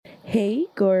Hey,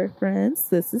 Gore friends,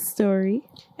 this is Story.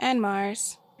 And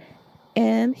Mars.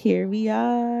 And here we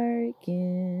are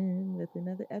again with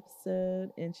another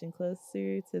episode, inching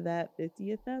closer to that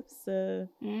 50th episode.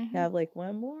 Have like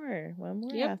one more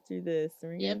after this.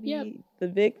 We're going to be the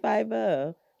big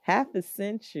 5-0. Half a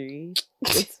century.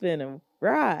 It's been a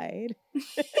ride.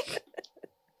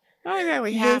 Not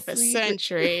exactly half a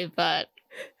century, but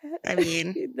I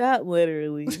mean, not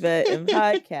literally, but in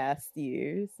podcast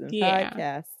years,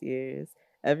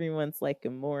 everyone's like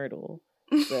immortal.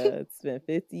 So it's been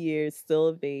 50 years, still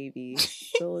a baby,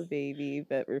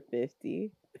 but we're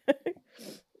 50.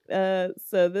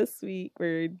 So this week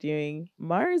we're doing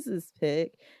Mars's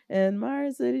pick. And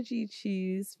Mars, what did you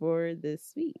choose for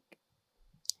this week?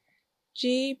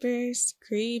 Jeepers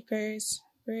Creepers.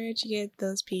 Where'd you get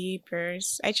those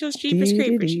peepers? I chose Jeepers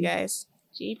Creepers, you guys.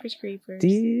 Jeepers Creepers.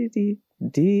 You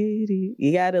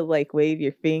gotta like wave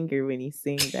your finger when you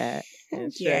sing that.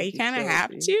 Yeah, you kind of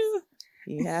have to.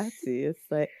 You have to. It's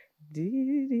like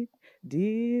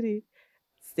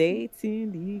Stay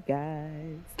tuned, you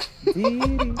guys.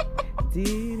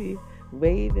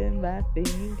 Waving my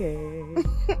finger.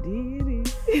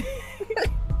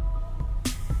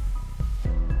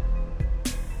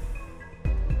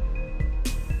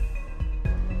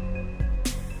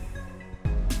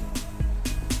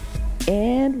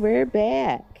 And we're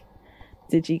back.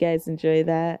 Did you guys enjoy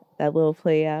that little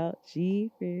play out?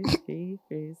 Jeepers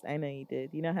Creepers. I know you did.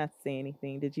 You don't have to say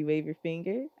anything. Did you wave your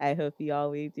finger? I hope you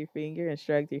all waved your finger and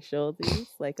shrugged your shoulders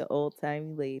like an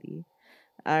old-timey lady.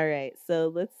 All right,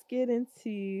 so let's get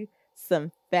into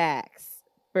some facts.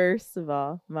 First of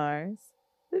all, Mars,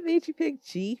 what made you pick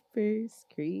Jeepers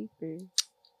Creepers?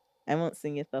 I won't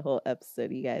sing it the whole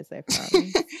episode, you guys, I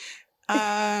promise.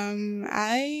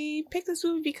 I picked this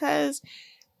movie because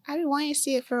I've been wanting to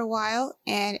see it for a while,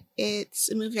 and it's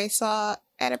a movie I saw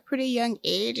at a pretty young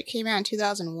age. It came out in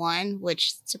 2001,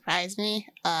 which surprised me.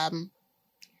 I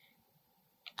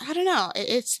don't know.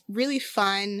 It's really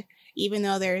fun, even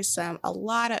though there's a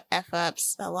lot of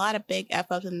F-ups, a lot of big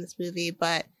F-ups in this movie,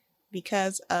 but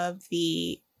because of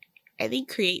the, I think,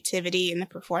 creativity in the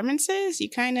performances, you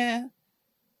kind of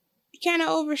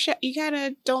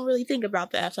don't really think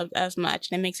about the F-ups as much,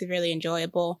 and it makes it really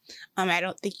enjoyable. I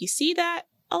don't think you see that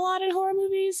a lot in horror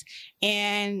movies,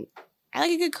 and I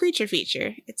like a good creature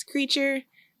feature. It's Creature,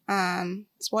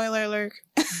 spoiler alert,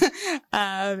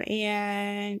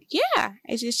 and yeah,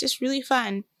 it's just really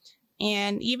fun.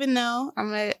 And even though I'm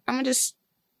gonna just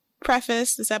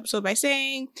preface this episode by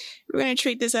saying we're gonna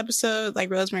treat this episode like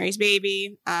Rosemary's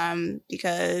Baby,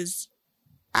 because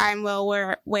I'm well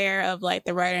aware of like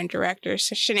the writer and director's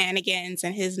shenanigans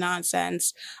and his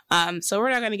nonsense. So we're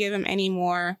not gonna give him any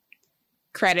more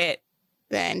credit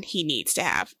than he needs to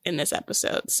have in this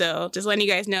episode. So just letting you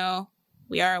guys know,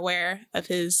 we are aware of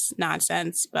his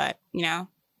nonsense, but you know,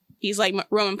 he's like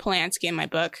Roman Polanski in my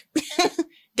book.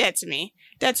 Dead to me.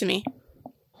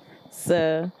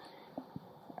 So,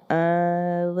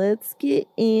 let's get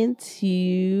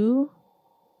into.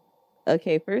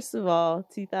 Okay, first of all,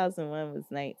 2001 was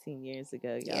 19 years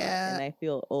ago, y'all. Yeah. And I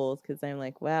feel old because I'm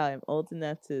like, wow, I'm old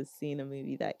enough to have seen a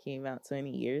movie that came out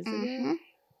 20 years ago.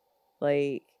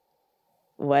 Like,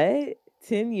 what?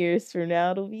 10 years from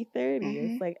now, it'll be 30.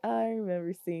 It's like, I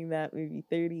remember seeing that movie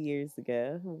 30 years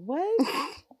ago. What?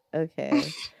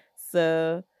 Okay.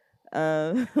 So,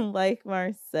 like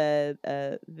Mars said,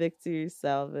 Victor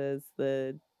Salva is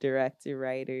the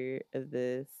director-writer of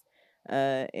this.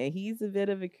 And he's a bit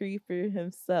of a creeper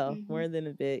himself. More than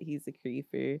a bit, he's a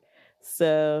creeper.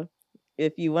 So,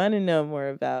 if you want to know more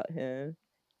about him,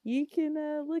 you can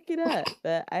look it up.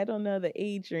 But I don't know the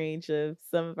age range of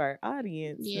some of our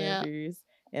audience members.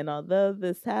 And although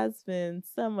this has been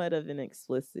somewhat of an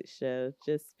explicit show,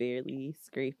 just barely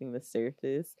scraping the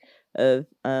surface of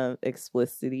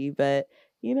explicitity, but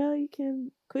you know, you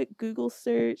can quick Google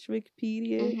search,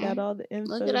 Wikipedia, got all the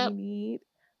info you need.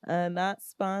 Not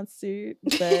sponsored,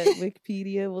 but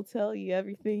Wikipedia will tell you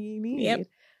everything you need.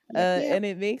 And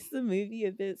it makes the movie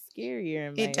a bit scarier,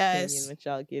 in my opinion, which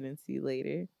I'll get into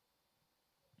later.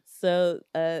 So,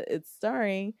 it's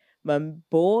starring my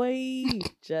boy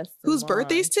Justin. Whose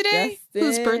birthday's today?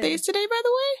 Whose birthday's today, by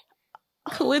the way?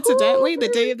 Coincidentally, the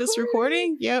day of this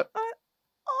recording? Yep.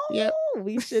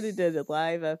 We should have done a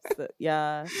live episode.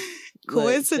 Yeah.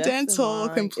 Coincidental.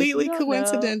 Completely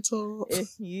coincidental.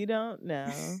 If you don't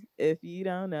know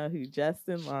who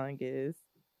Justin Long is,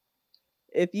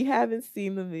 if you haven't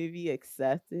seen the movie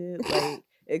Accepted, like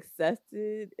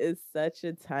Accepted is such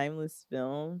a timeless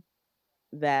film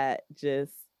that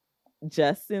just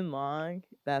Justin Long,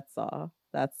 that's all.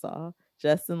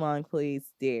 Justin Long plays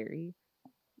Derry.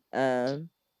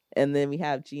 And then we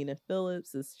have Gina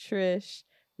Phillips as Trish.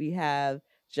 We have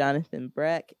Jonathan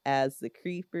Breck as the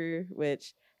Creeper,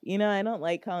 which, you know, I don't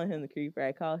like calling him the Creeper.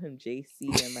 I call him JC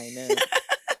in my notes.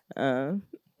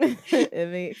 It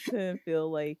makes him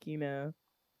feel like, you know,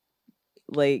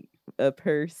 like a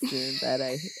person that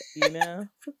I, you know.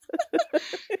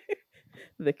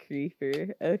 The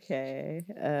Creeper. Okay.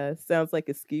 Sounds like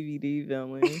a Scooby-Doo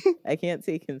villain. I can't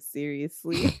take him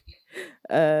seriously.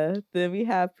 Then we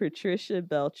have Patricia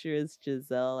Belcher as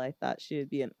Giselle. I thought she would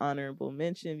be an honorable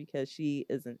mention because she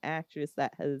is an actress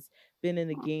that has been in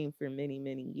the game for many,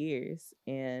 many years.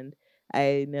 And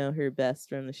I know her best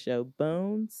from the show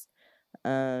Bones.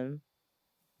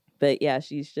 But yeah,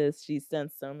 she's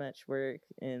done so much work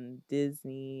in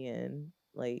Disney and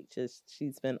like just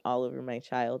she's been all over my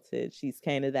childhood. She's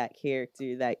kind of that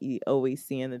character that you always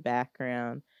see in the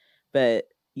background, but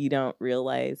you don't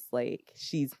realize like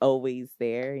she's always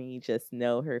there and you just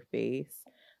know her face.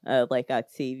 Like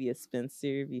Octavia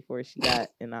Spencer before she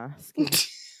got an Oscar.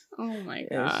 Oh my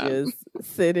god. And she was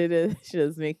sitting and she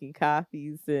was making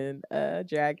copies and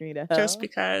Drag Me to Hell. Just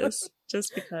because.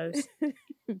 Just because.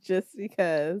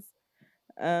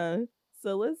 So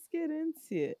let's get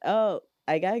into it. Oh,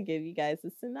 I gotta give you guys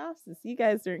a synopsis. You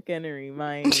guys aren't gonna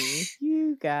remind me.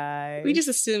 You guys. We just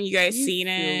assume you guys seen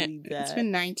it. It's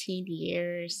been 19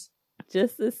 years.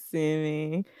 Just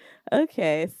assuming.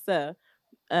 Okay, so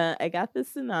I got the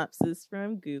synopsis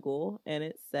from Google, and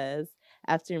it says,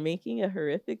 after making a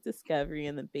horrific discovery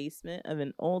in the basement of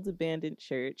an old abandoned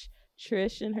church,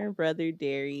 Trish and her brother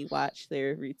Derry watch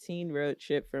their routine road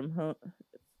trip from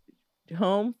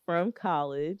home from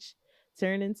college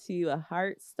turn into a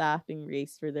heart-stopping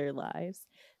race for their lives.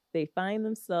 They find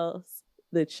themselves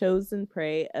the chosen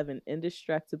prey of an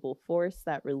indestructible force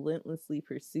that relentlessly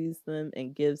pursues them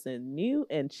and gives a new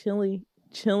and chilling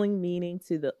meaning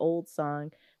to the old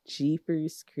song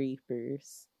Jeepers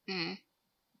Creepers.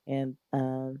 And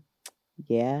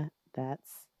yeah,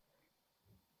 that's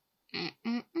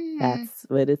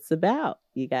what it's about,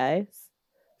 you guys.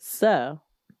 So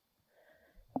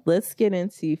let's get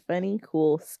into funny,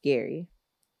 cool, scary.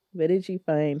 What did you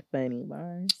find funny,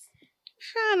 Mars?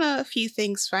 Found a few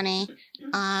things funny.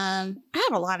 I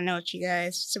have a lot of notes, you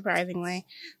guys, surprisingly.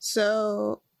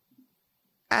 So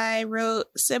I wrote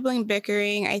sibling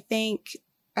bickering. I think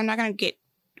I'm not going to get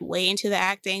way into the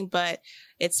acting, but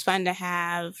it's fun to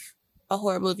have a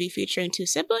horror movie featuring two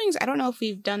siblings. I don't know if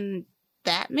we've done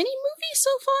that many movies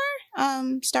so far,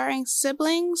 starring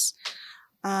siblings.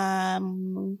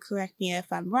 Correct me if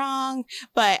I'm wrong,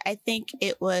 but I think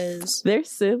it was... They're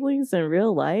siblings in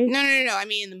real life? No, I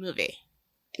mean in the movie.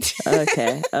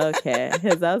 Okay.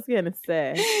 Because I was gonna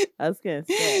say.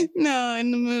 No,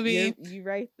 in the movie. You're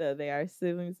right though. They are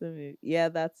siblings in the movie. Yeah,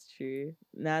 that's true.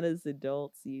 Not as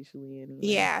adults usually anyway.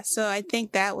 Yeah, so I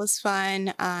think that was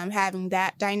fun, having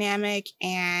that dynamic,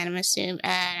 and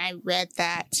I read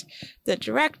that the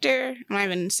director, I'm not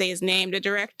even say his name, the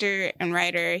director and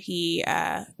writer, he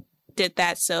did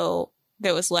that so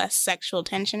there was less sexual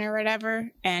tension or whatever,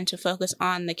 and to focus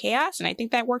on the chaos. And I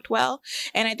think that worked well.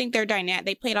 And I think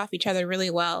they played off each other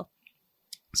really well.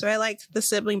 So I liked the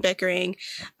sibling bickering.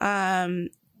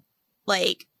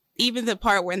 Like even the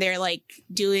part when they're like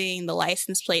doing the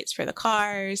license plates for the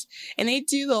cars, and they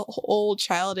do the old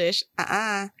childish,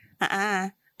 I'm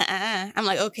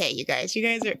like, okay, you guys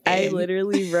are in. I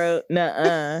literally wrote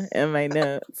nuh-uh in my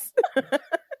notes.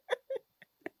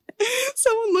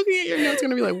 Someone looking at your notes is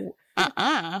gonna be like,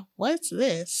 what's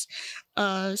this?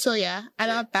 So yeah, I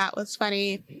thought that was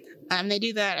funny. They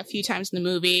do that a few times in the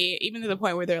movie, even to the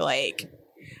point where they're like,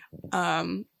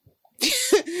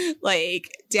 like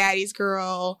daddy's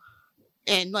girl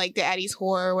and like daddy's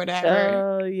whore or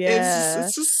whatever. Oh yeah,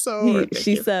 it's just so ridiculous.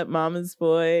 She said mama's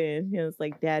boy and he was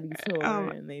like daddy's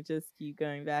whore, and they just keep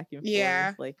going back and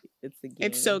forth like it's a game.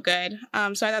 It's so good.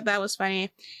 So I thought that was funny,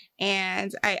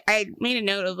 and I made a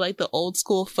note of like the old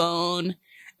school phone.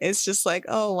 It's just like,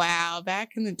 oh wow,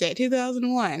 back in the day,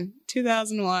 2001,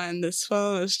 this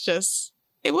phone was just,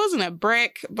 it wasn't a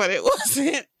brick, but it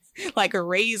wasn't like a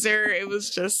razor. It was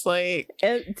just like...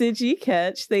 And did you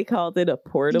catch they called it a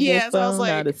portable phone, I was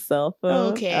like, not a cell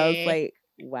phone? Okay. I was like,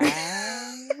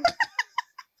 wow.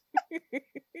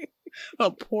 A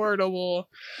portable.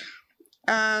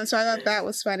 So I thought that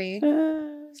was funny.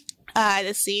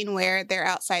 The scene where they're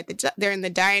outside, they're in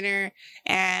the diner,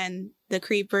 and the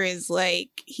creeper is like,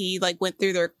 he like went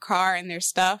through their car and their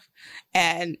stuff,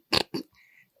 and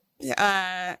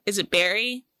is it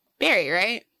Barry? Barry,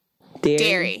 right?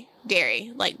 Dairy,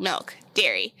 like milk.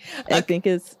 Dairy. I think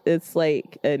it's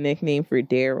like a nickname for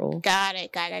Daryl. Got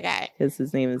it. Because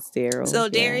his name is Daryl. So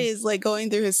Dairy is like going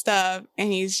through his stuff,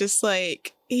 and he's just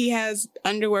like, he has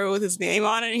underwear with his name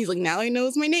on it, and he's like, now he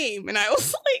knows my name. And I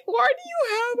was like, why do you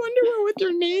have underwear with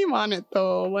your name on it,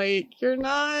 though? Like, you're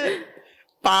not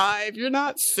 5, you're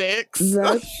not 6.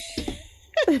 So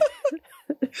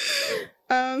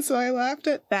I laughed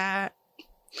at that.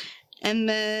 And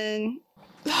then,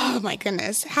 oh my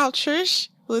goodness, how Trish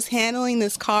was handling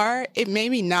this car, it made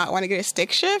me not want to get a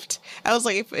stick shift. I was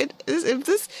like,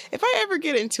 if I ever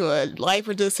get into a life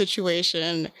or death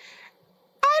situation,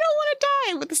 I don't want to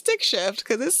die with the stick shift,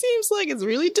 because it seems like it's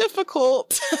really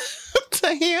difficult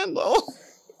to handle.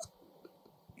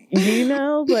 You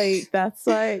know, like, that's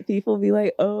why people be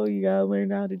like, oh, you gotta learn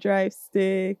how to drive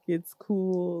stick. It's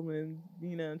cool and,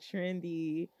 you know,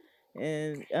 trendy.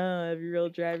 And every real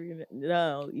driver,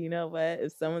 no, you know what?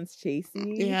 If someo's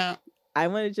chasing you, I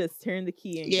want to just turn the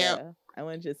key and go. I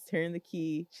want to just turn the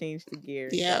key, change the gear.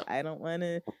 Yeah, I don't want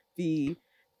to be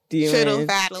doing fiddle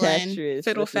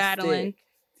faddling,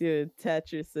 doing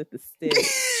Tetris with the stick,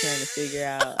 trying to figure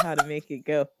out how to make it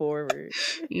go forward.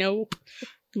 Nope.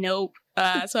 So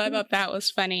I thought that was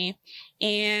funny,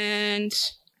 and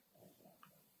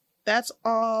that's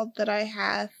all that I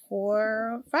have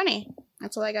for funny.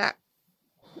 That's all I got.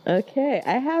 Okay,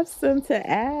 I have some to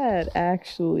add,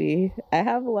 actually. I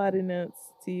have a lot of notes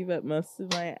too, but most of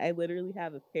I literally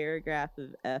have a paragraph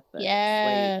of F.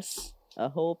 Yes. Like, a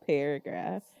whole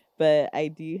paragraph. But I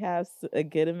do have a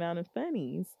good amount of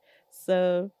funnies.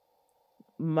 So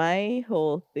my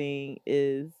whole thing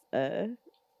is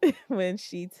when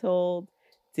she told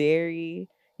Derry,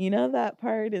 you know that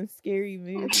part in scary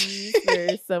movies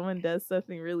where someone does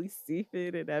something really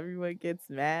stupid and everyone gets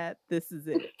mad? This is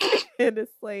it. And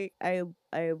it's like, I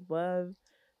love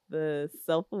the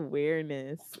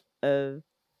self-awareness of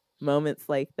moments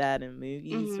like that in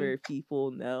movies where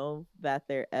people know that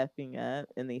they're effing up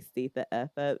and they state the F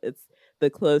up. It's the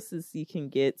closest you can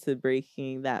get to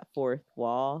breaking that fourth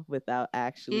wall without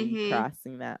actually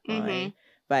crossing that line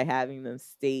by having them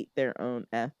state their own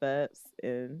F ups.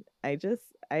 And I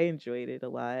enjoyed it a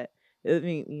lot. It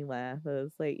made me laugh. I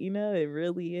was like, you know, it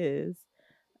really is.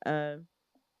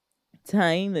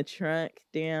 Tying the trunk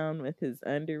down with his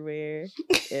underwear,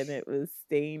 and it was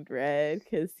stained red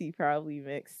because he probably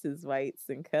mixed his whites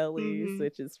and colors,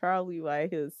 which is probably why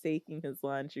he was taking his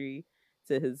laundry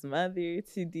to his mother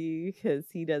to do, because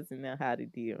he doesn't know how to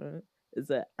do it, is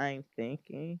what I'm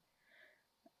thinking.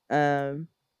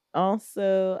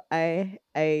 Also,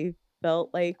 I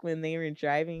felt like when they were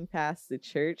driving past the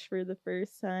church for the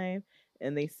first time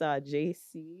and they saw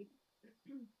JC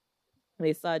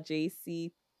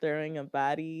throwing a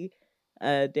body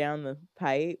down the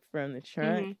pipe from the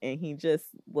trunk, and he just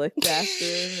looked after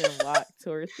him and walked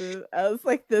towards him. I was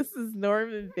like, this is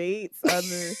Norman Bates on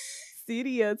the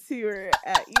studio tour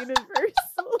at Universal.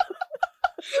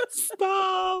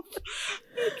 Stop.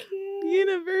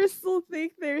 Universal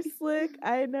think they're slick.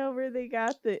 I know where they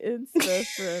got the inspo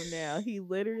from now.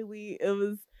 It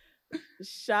was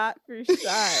shot for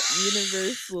shot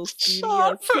Universal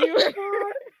studio tour.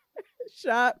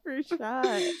 Shot for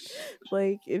shot.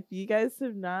 Like, if you guys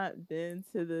have not been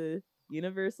to the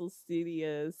Universal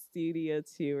Studios studio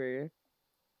tour,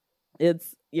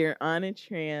 you're on a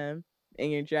tram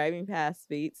and you're driving past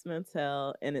Bates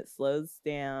Motel and it slows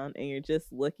down and you're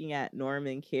just looking at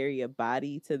Norman carry a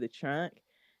body to the trunk,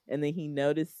 and then he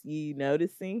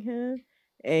noticing him,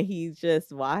 and he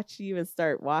just watch you and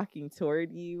start walking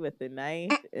toward you with a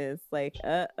knife, and it's like,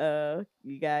 uh-oh,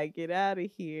 you gotta get out of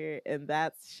here. And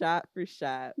that's shot for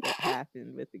shot what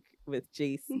happened with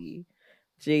JC.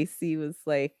 JC was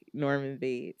like Norman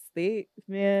Bates.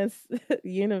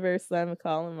 Universal, I'm gonna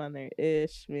call them on their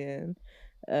ish, man.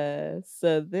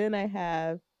 So then I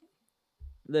have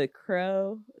the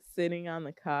crow sitting on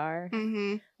the car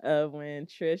when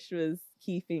Trish was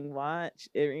keeping watch.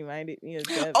 It reminded me of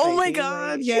Dead Oh by my Daylight.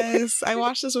 God, yes. I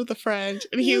watched this with a friend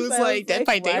and he was like, Dead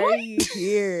by Daylight? Why are you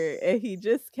here? And he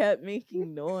just kept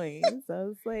making noise. I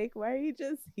was like, why are you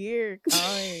just here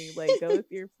calling? Like, go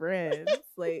with your friends.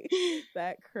 Like,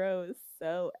 that crow is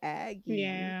so aggy.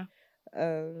 Yeah.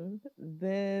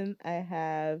 Then I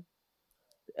have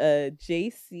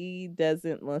JC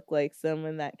doesn't look like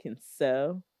someone that can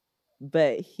sew,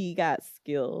 but he got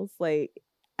skills. Like,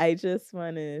 I just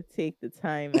want to take the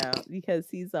time out because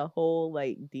he's a whole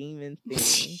like demon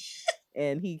thing,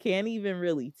 and he can't even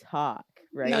really talk,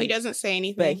 right? No, he doesn't say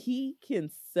anything, but he can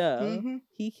sew.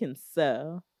 He can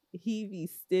sew. He be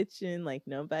stitching like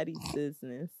nobody's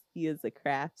business. He is a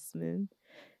craftsman,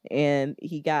 and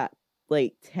he got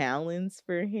like talons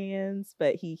for hands,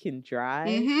 but he can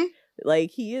drive.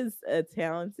 Like, he is a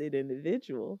talented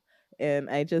individual, and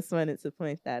I just wanted to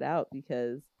point that out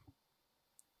because,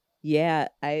 yeah,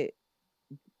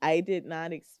 I did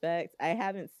not expect. I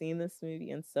haven't seen this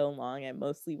movie in so long. I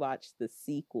mostly watched the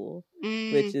sequel,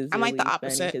 which is I'm really like the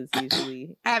opposite. funny because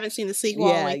usually I haven't seen the sequel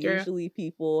all the way through. Usually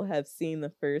people have seen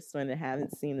the first one and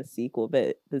haven't seen the sequel,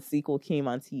 but the sequel came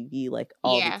on TV like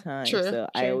all the time. So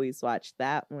I always watched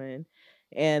that one.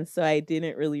 And so I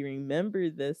didn't really remember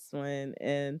this one.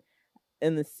 And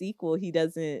in the sequel, he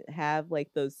doesn't have like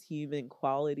those human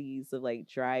qualities of like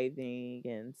driving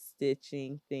and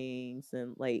stitching things,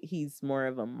 and like he's more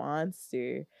of a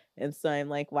monster. And so I'm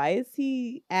like, why is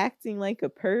he acting like a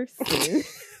person?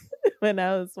 When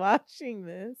I was watching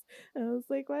this, I was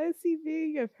like, why is he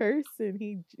being a person?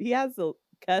 He has a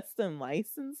custom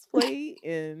license plate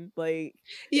and like,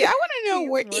 yeah, I want to know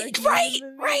where right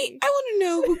I want to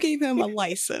know who gave him a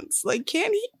license. Like,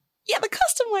 can he? Yeah, the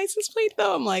custom license plate,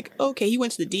 though. I'm like, okay, he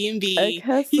went to the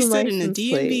DMV. He stood in the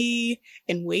DMV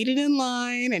and waited in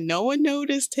line, and no one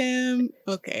noticed him.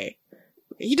 Okay.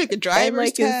 He took a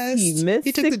driver's test.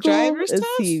 He took the driver's test?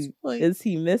 Is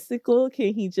he mystical?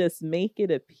 Can he just make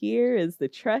it appear? Is the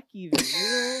truck even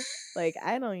real? Like,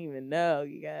 I don't even know,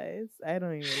 you guys. I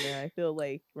don't even know. I feel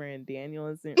like Rand Daniel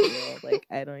isn't real. Like,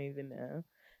 I don't even know.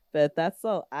 But that's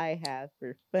all I have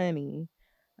for funny.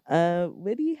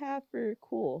 What do you have for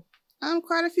cool?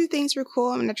 Quite a few things for cool.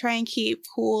 I'm gonna try and keep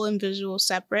cool and visual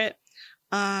separate.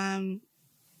 Let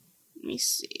me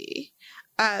see.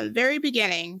 Very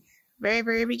beginning.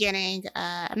 Very beginning.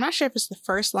 I'm not sure if it's the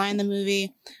first line in the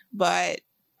movie, but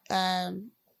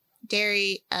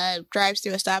Derry drives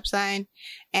through a stop sign,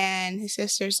 and his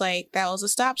sister's like, "That was a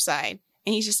stop sign,"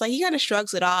 and he's just like, he kind of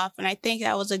shrugs it off, and I think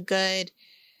that was a good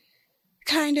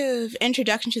kind of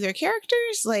introduction to their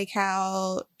characters, like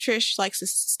how Trish likes to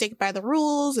stick by the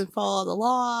rules and follow the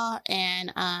law,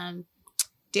 and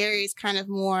Derry's kind of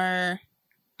more,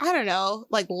 I don't know,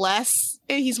 like less,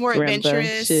 he's more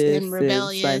adventurous and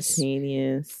rebellious and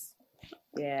spontaneous.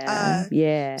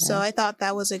 Yeah. So I thought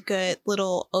that was a good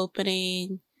little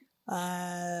opening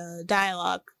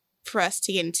dialogue for us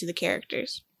to get into the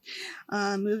characters.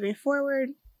 Moving forward,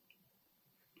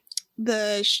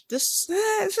 this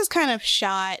is kind of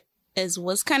shot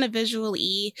was kind of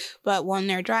visual-y, but when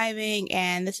they're driving,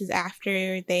 and this is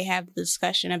after they have the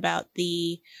discussion about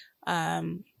the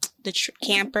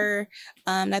camper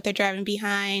that they're driving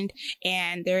behind,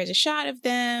 and there is a shot of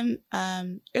them.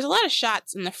 There's a lot of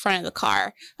shots in the front of the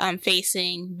car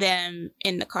facing them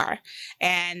in the car,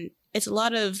 and it's a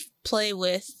lot of play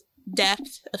with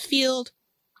depth of field.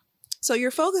 So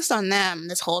you're focused on them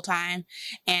this whole time,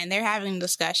 and they're having a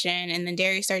discussion, and then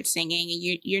Derry starts singing,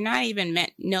 and you're not even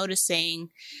noticing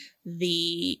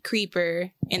the creeper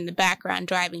in the background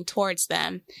driving towards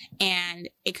them. And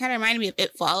it kind of reminded me of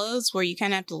It Follows, where you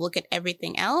kind of have to look at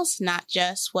everything else, not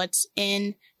just what's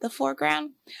in the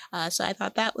foreground. So I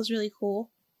thought that was really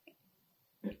cool.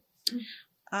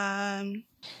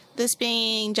 This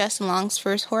being Justin Long's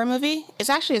first horror movie, it's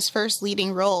actually his first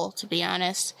leading role, to be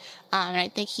honest. And I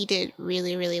think he did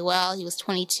really, really well. He was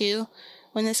 22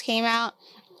 when this came out.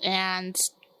 And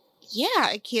yeah,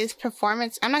 like his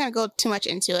performance, I'm not going to go too much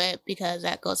into it because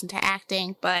that goes into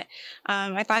acting, but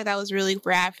I thought that was really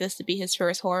rad for this to be his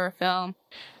first horror film.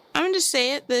 I'm going to just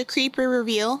say it, the creeper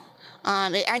reveal.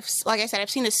 Like I said, I've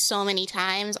seen this so many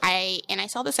times. I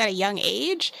saw this at a young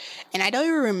age, and I don't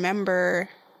even remember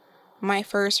my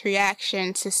first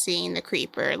reaction to seeing the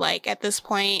creeper. Like, at this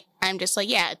point, I'm just like,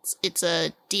 yeah, it's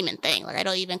a demon thing. Like, I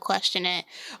don't even question it.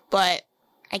 But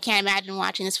I can't imagine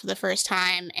watching this for the first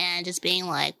time and just being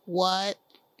like, what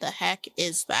the heck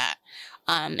is that?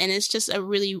 And it's just a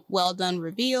really well done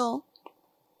reveal.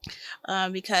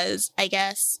 Because I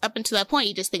guess up until that point,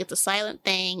 you just think it's a silent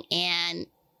thing, and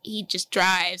he just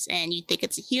drives and you think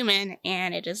it's a human,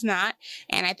 and it is not.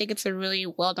 And I think it's a really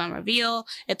well done reveal.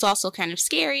 It's also kind of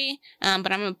scary,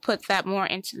 but I'm going to put that more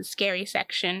into the scary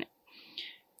section.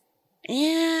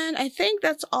 And I think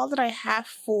that's all that I have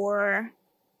for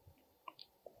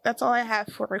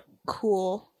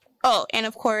cool. Oh, and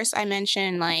of course I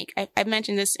mentioned, like, I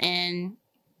mentioned this in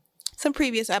some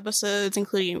previous episodes,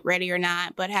 including Ready or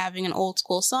Not, but having an old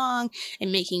school song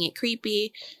and making it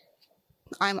creepy,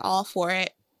 I'm all for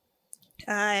it.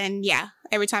 And yeah,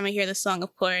 every time I hear this song,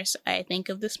 of course, I think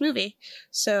of this movie.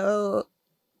 So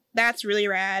that's really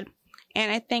rad.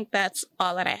 And I think that's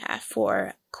all that I have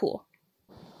for cool.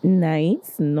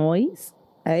 Nice.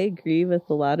 I agree with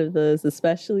a lot of those,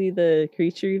 especially the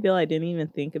creature reveal. I didn't even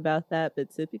think about that,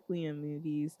 but typically in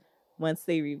movies, once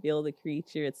they reveal the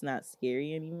creature, it's not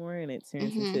scary anymore and it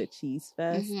turns into a cheese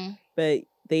fest. But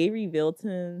they revealed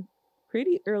him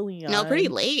pretty early on. No, pretty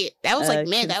late. That was like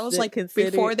that was like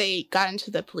before they got into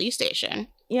the police station.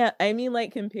 Yeah, I mean,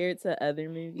 like, compared to other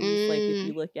movies, like, if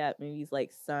you look at movies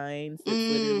like Signs, it's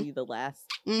literally the last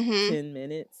 10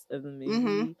 minutes of the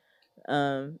movie.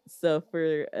 So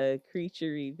for a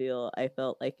creature reveal, I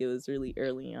felt like it was really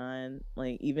early on.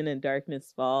 Like, even in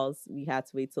Darkness Falls, we had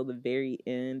to wait till the very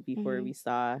end before we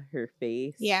saw her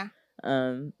face. Yeah.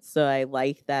 So I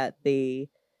like that they,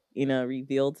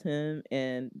 revealed him,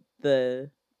 and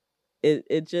it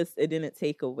didn't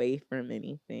take away from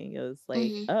anything. It was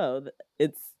like,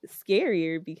 it's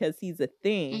scarier because he's a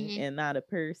thing and not a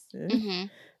person.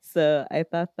 So I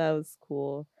thought that was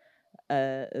cool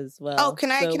as well. Oh,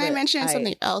 can I mention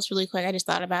something else really quick? I just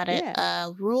thought about it.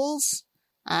 Yeah. Rules.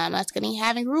 That's gonna be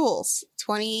having rules.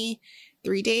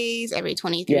 23 days every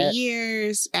 23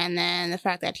 years, and then the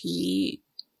fact that he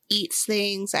eats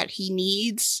things that he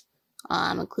needs,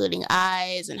 including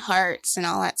eyes and hearts and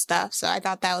all that stuff. So I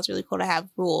thought that was really cool to have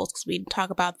rules, because we talk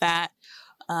about that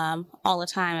all the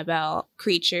time, about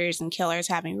creatures and killers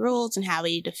having rules and how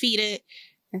we defeat it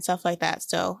and stuff like that.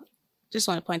 So just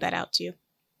want to point that out too.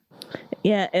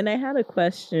 Yeah, and I had a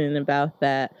question about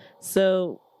that.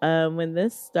 So when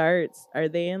this starts, are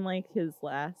they in like his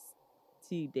last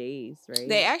 2 days, right?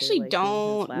 They actually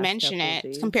don't mention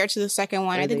it compared to the second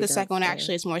one. I think the second one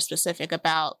actually is more specific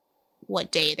about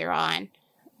what day they're on.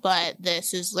 But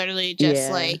this is literally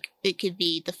just like, it could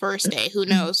be the first day. Who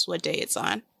knows what day it's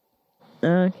on?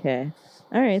 Okay.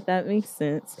 All right, that makes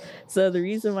sense. So the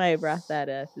reason why I brought that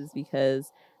up is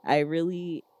because I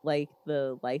really like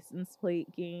the license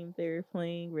plate game they were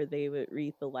playing, where they would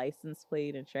read the license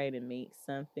plate and try to make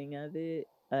something of it.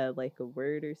 Like a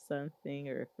word or something,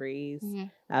 or a phrase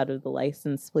out of the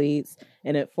license plates.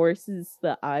 And it forces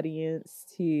the audience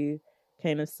to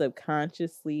kind of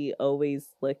subconsciously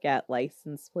always look at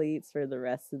license plates for the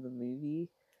rest of the movie.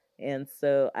 And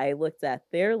so I looked at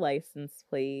their license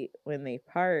plate when they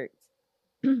parked,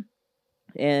 and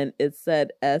it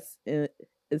said SVM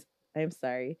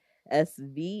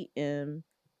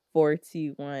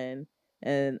 421.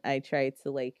 And I tried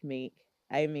to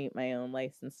I made my own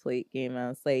license plate game. I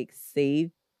was like,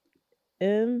 save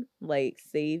him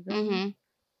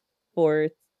for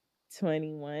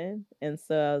 21. And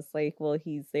so I was like, well,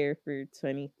 he's there for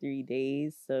 23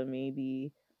 days. So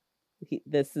maybe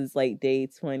this is like day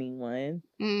 21.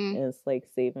 And it's like,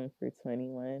 save him for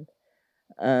 21.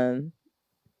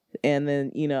 And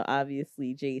then,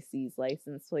 obviously JC's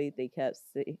license plate, they kept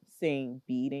saying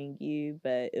beating you,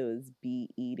 but it was be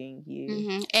eating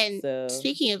you. And so,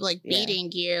 speaking of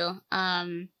beating you,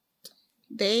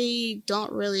 they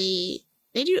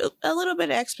do a little bit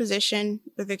of exposition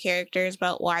with the characters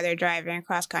about why they're driving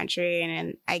across country.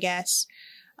 And I guess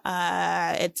we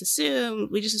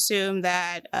just assume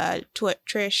that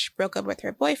Trish broke up with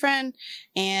her boyfriend,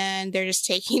 and they're just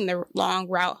taking the long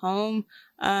route home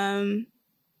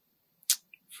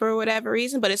for whatever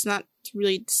reason, but it's not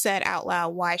really said out loud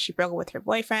why she broke up with her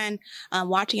boyfriend.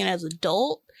 Watching it as an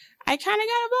adult, I kind of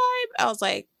got a vibe. I was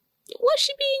like, was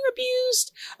she being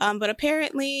abused? But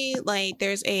apparently,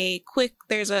 there's a quick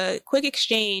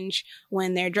exchange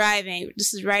when they're driving.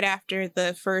 This is right after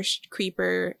the first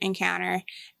creeper encounter,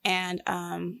 and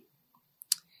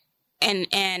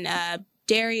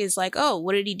Derry is like, "Oh,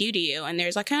 what did he do to you?" And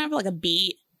there's kind of a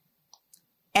beat.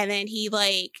 And then he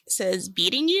says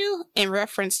beating you in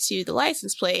reference to the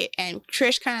license plate, and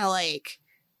Trish kind of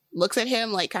looks at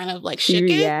him shook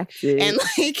it, and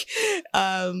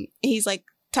he's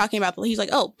talking about he's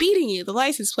like, "Oh, beating you, the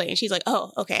license plate," and she's like,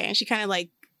 "Oh, okay," and she kind of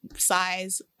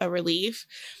sighs a relief.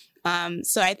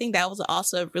 So I think that was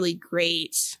also really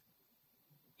great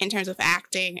in terms of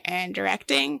acting and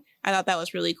directing. I thought that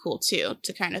was really cool too,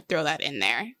 to kind of throw that in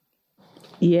there.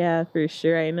 Yeah, for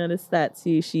sure. I noticed that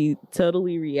too. She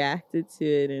totally reacted to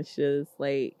it, and she was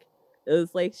it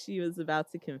was like she was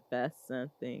about to confess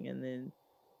something, and then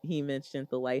he mentioned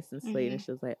the license plate, and she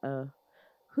was like, "Oh,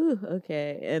 whew,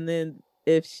 okay." And then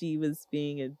if she was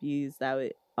being abused, that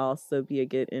would also be a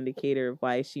good indicator of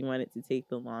why she wanted to take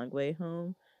the long way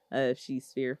home. If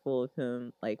she's fearful of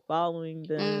him following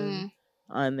them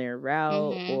on their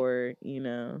route, or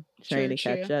trying to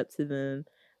catch up to them.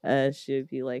 She would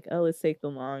be like, "Oh, let's take the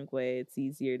long way. It's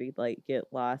easier to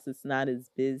get lost. It's not as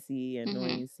busy and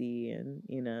noisy, and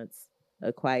it's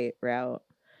a quiet route."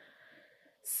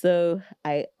 So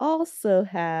I also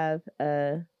have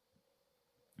the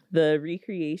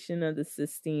recreation of the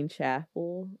Sistine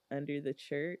Chapel under the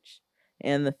church,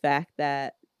 and the fact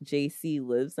that JC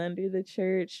lives under the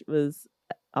church was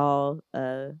all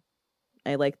I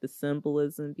like the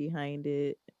symbolism behind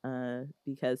it,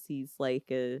 because he's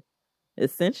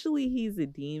essentially he's a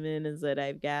demon, is what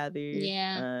I've gathered.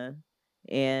 Yeah.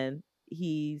 And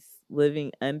he's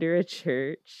living under a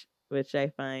church. which I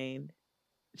find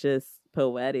just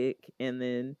poetic. And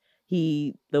then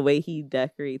the way he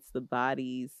decorates the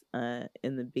bodies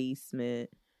in the basement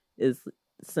is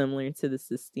similar to the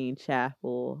Sistine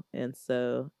Chapel, and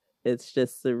so it's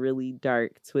just a really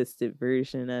dark, twisted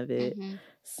version of it. Mm-hmm.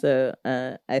 So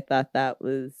I thought that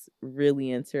was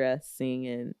really interesting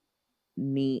and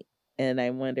neat, and I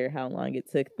wonder how long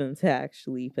it took them to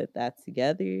actually put that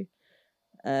together.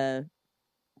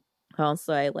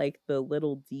 Also, I like the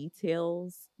little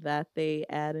details that they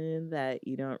add in that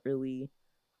you don't really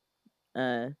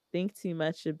think too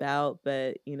much about,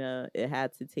 but it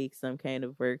had to take some kind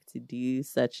of work to do,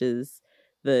 such as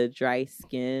the dry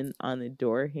skin on the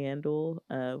door handle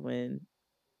when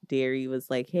Derry was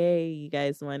like, hey, you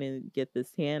guys want to get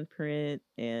this handprint,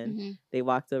 and mm-hmm. they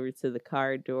walked over to the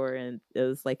car door, and it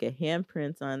was like a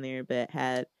handprint on there, but it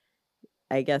had,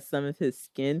 I guess, some of his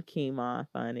skin came off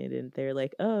on it, and they're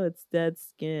like, oh, it's dead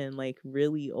skin, like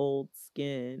really old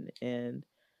skin. And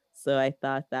so I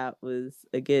thought that was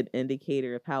a good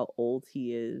indicator of how old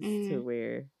he is, to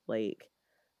where like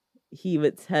he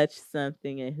would touch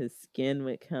something and his skin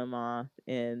would come off,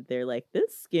 and they're like,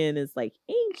 this skin is like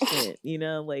ancient,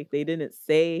 like they didn't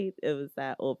say it was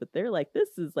that old, but they're like,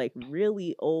 this is like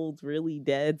really old, really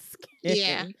dead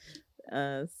skin.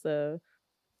 Yeah. So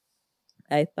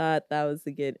I thought that was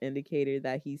a good indicator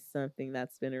that he's something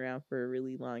that's been around for a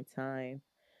really long time.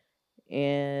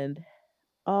 And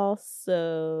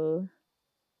also,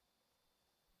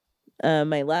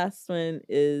 my last one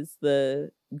is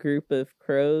the group of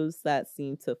crows that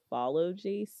seem to follow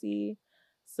JC.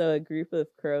 So a group of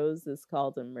crows is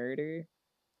called a murder.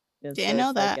 And Didn't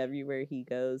know that. Like everywhere he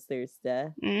goes, there's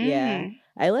death. Yeah,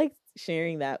 I like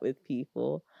sharing that with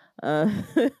people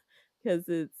because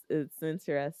it's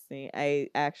interesting. I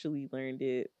actually learned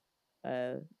it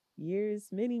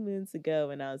many moons ago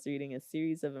when I was reading A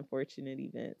Series of Unfortunate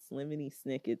Events. Lemony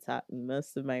Snicket taught me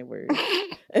most of my words.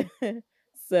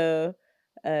 So,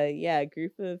 a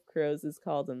group of crows is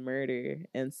called a murder.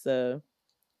 And so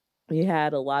we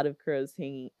had a lot of crows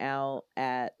hanging out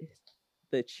at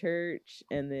the church.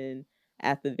 And then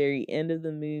at the very end of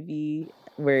the movie,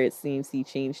 where it seems he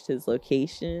changed his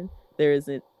location, there is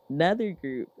another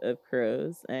group of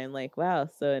crows. And I'm like, wow,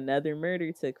 so another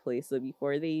murder took place. So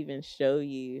before they even show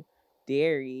you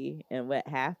Derry and what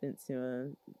happened to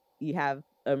him, you have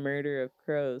a murder of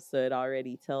crows, so it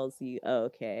already tells you, oh,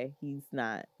 okay, he's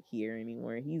not here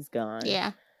anymore, he's gone.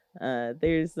 Yeah.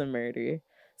 There's the murder.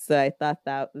 So I thought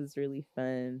that was really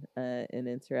fun and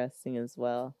interesting as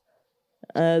well.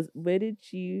 What did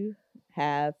you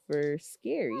have for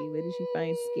scary? What did you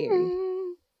find scary?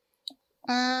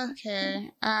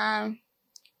 Okay.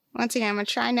 Once again, I'm gonna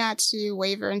try not to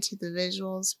waver into the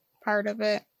visuals part of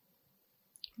it,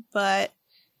 but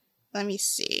let me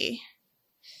see.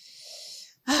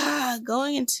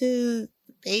 Going into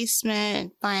the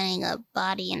basement, finding a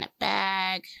body in a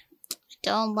bag. I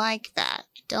don't like that.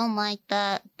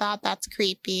 Thought that's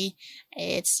creepy.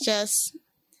 It's just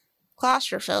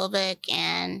claustrophobic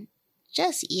and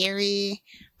just eerie.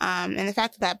 And the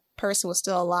fact that person was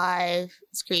still alive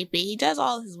is creepy. He does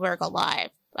all his work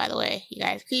alive, by the way. You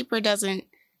guys, Creeper doesn't,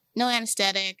 no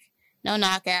anesthetic, no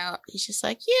knockout. He's just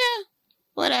like, yeah,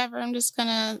 whatever. I'm just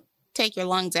gonna take your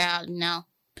lungs out and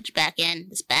put you back in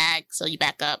this bag so you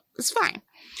back up. It's fine.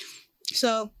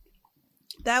 So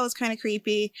that was kind of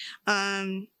creepy.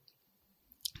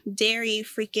 Derry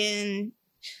freaking,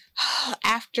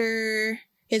 after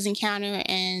his encounter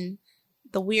in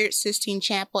the weird Sistine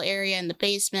Chapel area in the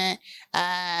basement,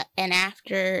 and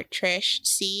after Trish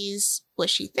sees what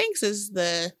she thinks is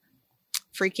the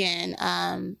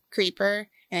freaking creeper,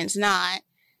 and it's not,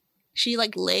 she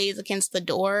lays against the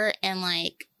door,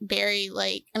 and Derry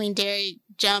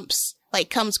jumps,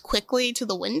 comes quickly to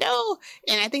the window,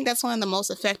 and I think that's one of the most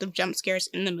effective jump scares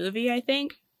in the movie, I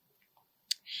think.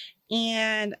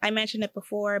 And I mentioned it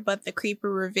before, but the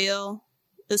creeper reveal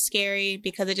is scary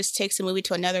because it just takes the movie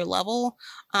to another level.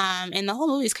 And the whole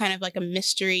movie is kind of like a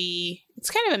mystery. It's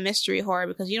kind of a mystery horror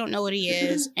because you don't know what he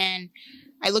is. And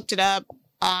I looked it up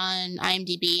on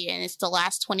IMDb, and it's the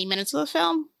last 20 minutes of the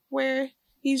film where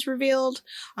he's revealed.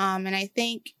 And I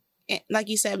think, like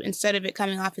you said, instead of it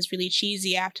coming off as really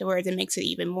cheesy afterwards, it makes it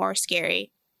even more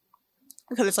scary.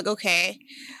 Because it's okay,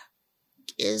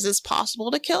 is this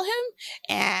possible to kill him?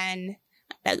 And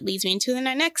that leads me into the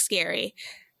next scary.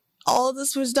 All of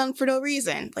this was done for no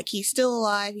reason. He's still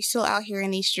alive. He's still out here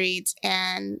in these streets,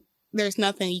 and there's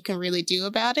nothing you can really do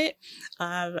about it.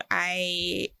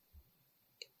 It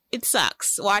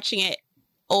sucks watching it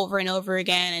over and over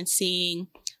again and seeing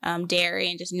Derry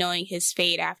and just knowing his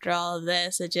fate after all of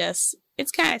this.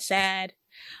 It's kind of sad.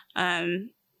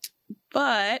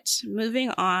 But moving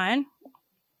on,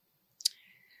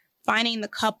 finding the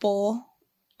couple.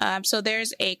 So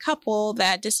there's a couple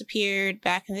that disappeared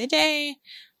back in the day.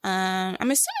 I'm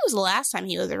assuming it was the last time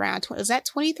he was around. Was that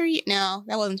 23? No,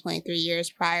 that wasn't 23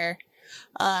 years prior.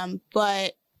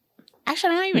 But actually,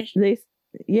 I'm not even.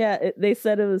 They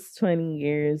said it was 20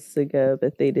 years ago,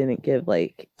 but they didn't give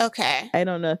Okay. I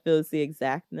don't know if it was the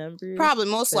exact number. Probably,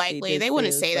 most likely. They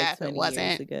wouldn't say that if it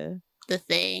wasn't the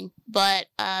thing. But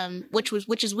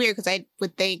which is weird because I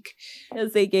would think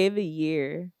because they gave a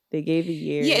year.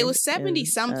 Yeah, it was 70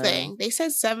 something. They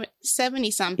said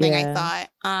 70 something, I thought.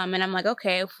 And I'm like,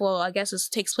 okay, well, I guess this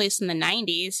takes place in the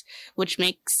 90s, which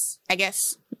makes, I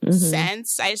guess,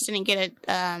 sense. I just didn't get it,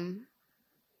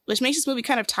 which makes this movie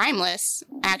kind of timeless,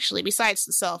 actually, besides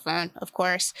the cell phone, of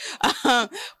course.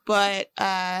 But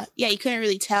you couldn't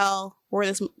really tell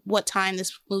what time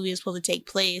this movie is supposed to take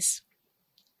place.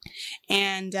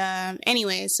 And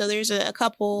anyway, so there's a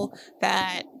couple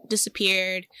that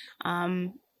disappeared.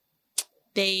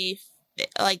 They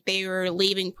were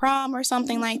leaving prom or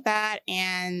something like that,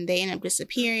 and they ended up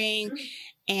disappearing,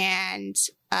 and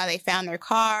they found their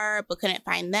car but couldn't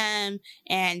find them,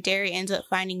 and Derry ends up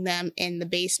finding them in the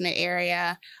basement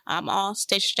area, all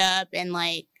stitched up and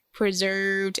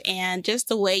preserved, and just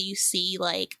the way you see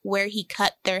where he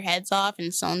cut their heads off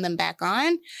and sewn them back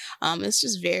on, it's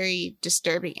just very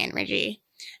disturbing imagery.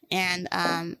 And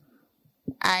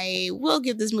I will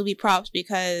give this movie props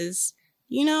because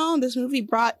this movie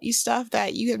brought you stuff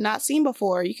that you have not seen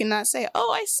before. You cannot say,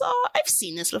 oh, I've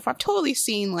seen this before. I've totally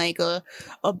seen a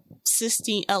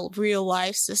real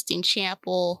life Sistine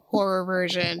Chapel horror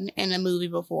version in a movie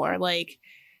before.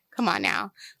 Come on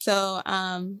now. So,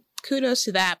 kudos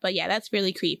to that. But yeah, that's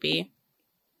really creepy.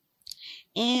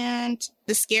 And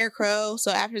the scarecrow.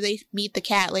 So after they meet the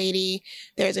cat lady,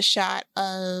 there's a shot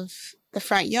of the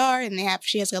front yard, and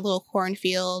she has a little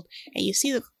cornfield, and you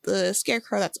see the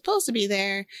scarecrow that's supposed to be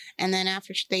there. And then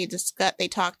after they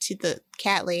talk to the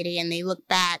cat lady and they look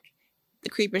back, the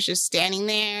creeper's just standing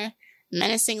there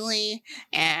menacingly,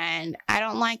 and I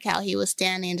don't like how he was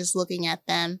standing and just looking at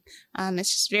them.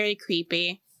 It's just very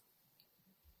creepy.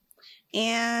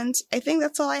 And I think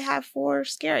that's all I have for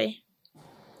scary.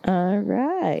 All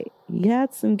right, you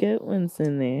had some good ones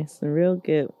in there, some real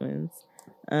good ones.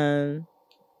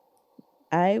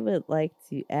 I would like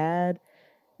to add,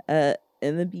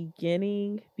 in the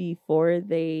beginning, before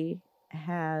they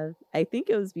had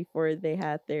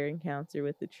their encounter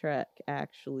with the truck,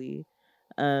 actually,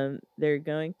 they're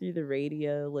going through the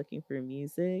radio looking for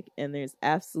music, and there's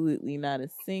absolutely not a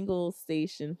single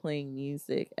station playing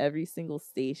music. Every single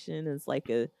station is like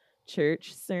a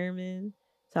church sermon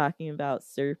talking about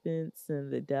serpents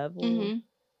and the devil. Mm-hmm.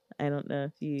 I don't know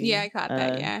if you I caught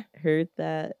that, heard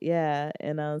that. Yeah.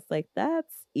 And I was like,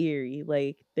 that's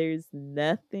eerie. There's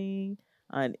nothing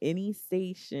on any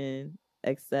station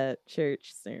except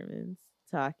church sermons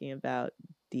talking about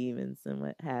demons and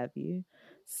what have you.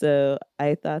 So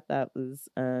I thought that was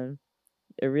a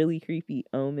really creepy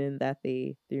omen that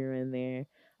they threw in there.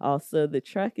 Also, the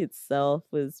truck itself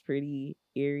was pretty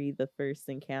eerie the first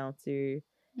encounter,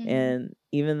 and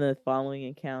even the following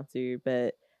encounter,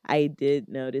 but I did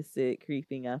notice it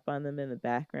creeping up on them in the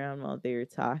background while they were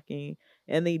talking.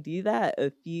 And they do that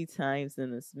a few times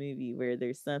in this movie where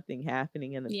there's something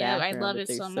happening in the background. I love it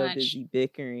so much. They're so busy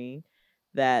bickering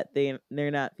that they're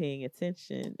not paying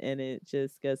attention. And it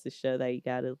just goes to show that you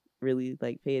got to really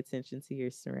like pay attention to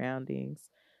your surroundings.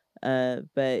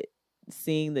 But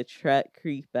seeing the truck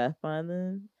creep up on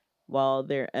them while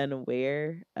they're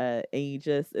unaware, and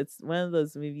it's one of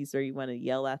those movies where you want to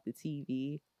yell at the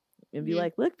TV and be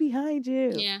like, look behind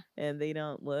you. Yeah. And they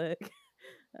don't look.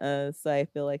 So I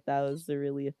feel like that was a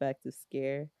really effective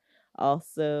scare.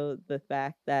 Also, the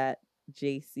fact that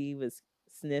JC was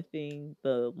sniffing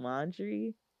the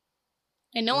laundry.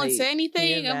 And no one said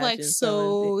anything? I'm like,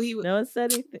 so he no one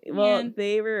said anything. Well,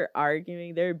 they were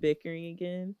arguing. They were bickering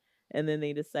again. And then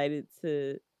they decided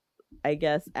to, I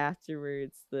guess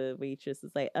afterwards, the waitress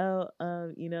was like, oh,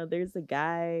 there's a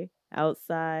guy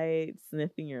outside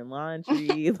sniffing your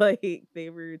laundry. Like, they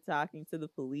were talking to the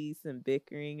police and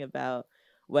bickering about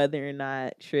whether or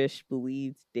not Trish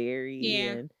believed Derry.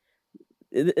 Yeah. And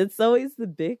it's always the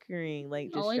bickering,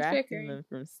 like distracting them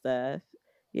from stuff.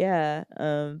 Yeah.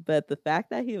 But the fact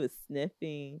that he was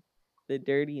sniffing the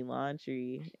dirty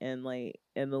laundry and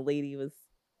the lady was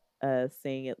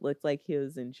saying it looked like he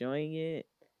was enjoying it.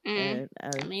 And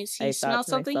he smelled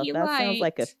something he liked. That sounds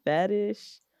like a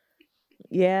fetish.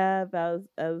 Yeah, but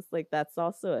I was like, that's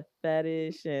also a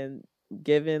fetish. And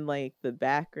given like the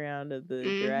background of the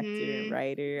director and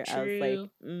writer, True. I was like,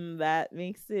 that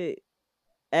makes it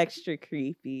extra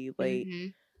creepy. Like,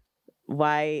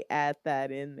 why add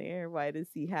that in there? Why does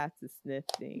he have to sniff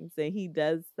things? And he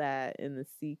does that in the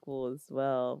sequel as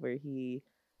well, where he,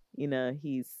 you know,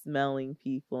 he's smelling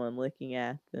people and looking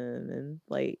at them, and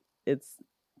like, it's,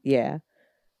 yeah.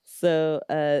 So,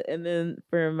 and then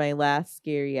for my last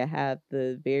scary, I have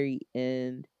the very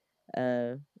end,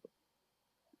 the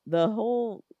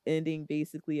whole ending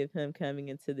basically of him coming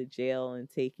into the jail and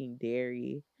taking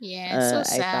Derry. Yeah, so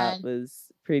sad. I thought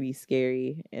was pretty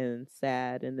scary and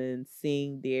sad. And then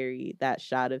seeing Derry, that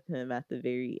shot of him at the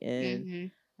very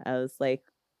end, I was like,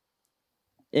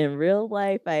 in real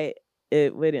life,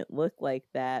 it wouldn't look like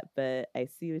that, but I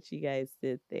see what you guys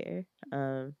did there.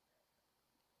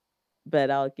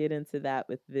 But I'll get into that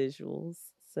with visuals.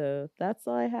 So that's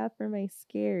all I have for my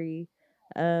scary.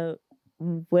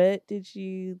 What did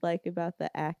you like about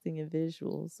the acting and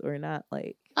visuals, or not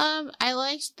like? I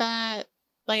liked that,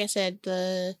 like I said,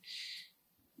 the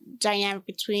dynamic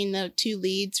between the two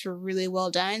leads were really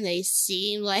well done. They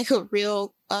seem like a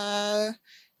real,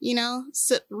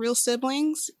 real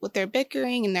siblings with their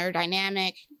bickering and their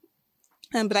dynamic.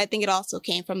 But I think it also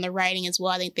came from the writing as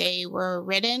well. I think they were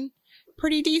written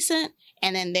pretty decent,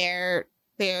 and then their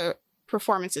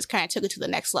performances kind of took it to the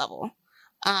next level.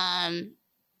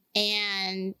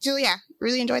 And so yeah,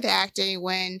 really enjoyed the acting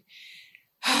when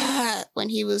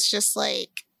he was just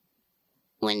like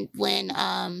when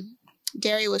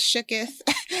Derry was shooketh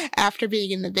after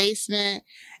being in the basement.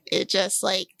 It just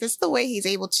like, this is the way he's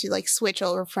able to like switch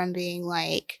over from being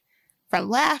like from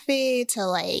laughing to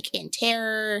like in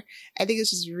terror. I think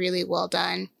this is really well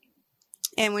done.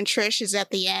 And when Trish is at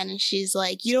the end and she's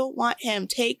like, "You don't want him,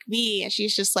 take me," and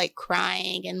she's just like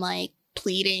crying and like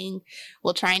pleading,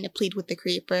 trying to plead with the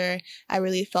creeper, I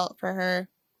really felt for her.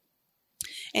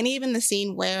 And even the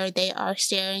scene where they are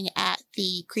staring at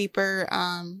the creeper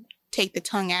take the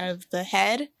tongue out of the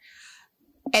head,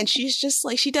 and she's just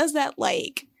like, she does that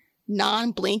like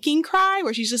non-blinking cry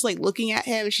where she's just like looking at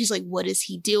him and she's like, what is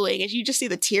he doing? And you just see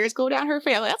the tears go down her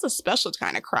face. Like, that's a special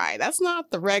kind of cry. That's not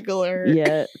the regular.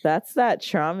 Yeah, that's that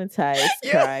traumatized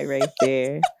cry right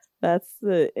there. That's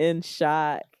the in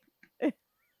shock.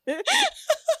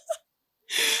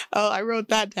 Oh, I wrote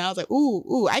that down. I was like,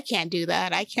 ooh, I can't do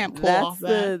that. I can't pull off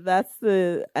that. That's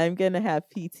the I'm gonna have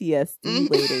PTSD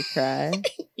later cry.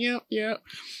 Yep.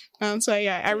 So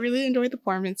yeah, I really enjoyed the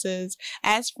performances.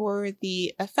 As for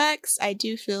the effects, I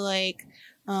do feel like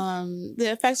the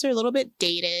effects are a little bit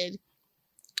dated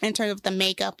in terms of the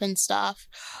makeup and stuff.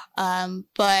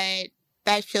 But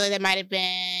I feel like that might have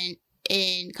been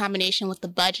in combination with the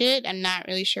budget. I'm not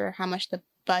really sure how much the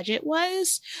budget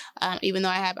was, even though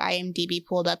I have IMDb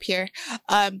pulled up here.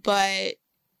 But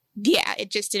yeah,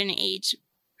 it just didn't age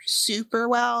super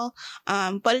well.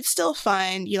 But it's still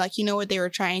fun. You know what they were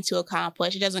trying to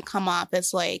accomplish. It doesn't come off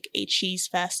as like a cheese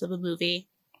fest of a movie.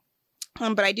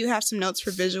 But I do have some notes for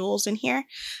visuals in here.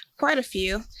 Quite a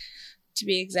few, to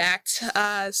be exact.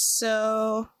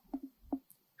 So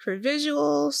for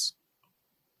visuals,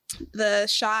 the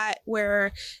shot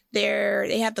where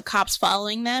they have the cops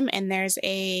following them, and there's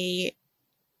not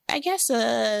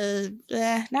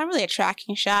really a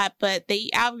tracking shot, but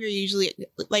they're usually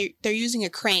like they're using a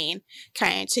crane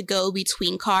kind of to go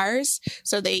between cars.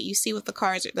 So you see what the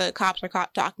cops are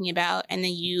talking about, and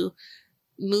then you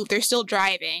move. They're still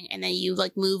driving, and then you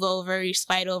like move over, you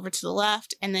slide over to the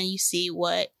left, and then you see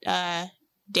what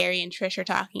Derry and Trish are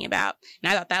talking about. And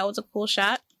I thought that was a cool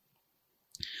shot.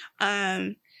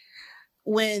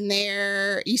 When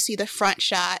you see the front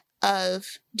shot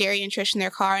of Derry and Trish in their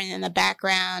car, and in the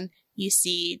background you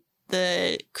see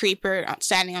the creeper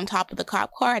standing on top of the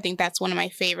cop car. I think that's one of my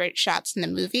favorite shots in the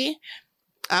movie,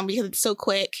 because it's so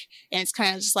quick, and it's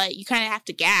kind of just like, you kind of have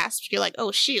to gasp. You're like,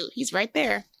 oh shoot, he's right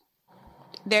there.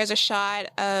 There's a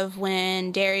shot of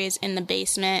when Derry is in the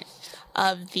basement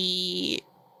of the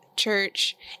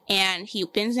church, and he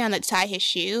bends down to tie his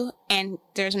shoe, and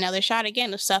there's another shot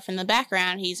again of stuff in the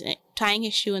background. He's tying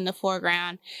his shoe in the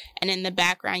foreground, and in the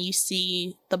background you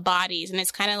see the bodies, and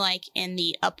it's kind of like in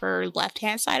the upper left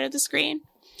hand side of the screen.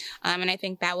 And I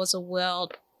think that was a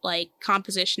well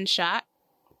composition shot.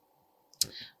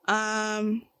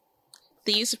 The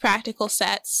use of practical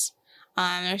sets,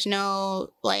 there's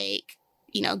no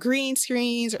green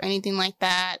screens or anything like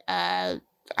that.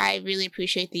 I really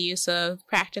appreciate the use of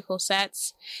practical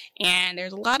sets, and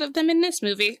there's a lot of them in this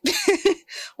movie.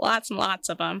 Lots and lots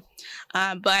of them.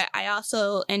 But I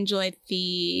also enjoyed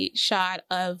the shot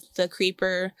of the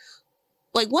creeper.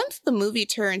 Once the movie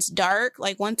turns dark,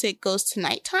 once it goes to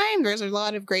nighttime, there's a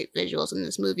lot of great visuals in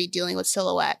this movie dealing with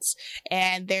silhouettes.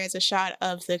 And there's a shot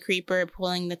of the creeper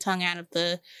pulling the tongue out of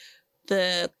the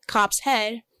cop's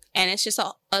head. and it's just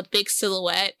a big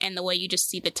silhouette, and the way you just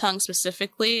see the tongue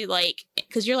specifically, like,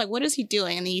 because you're like, what is he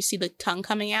doing? And then you see the tongue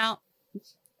coming out.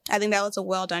 I think that was a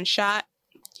well done shot.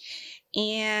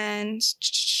 And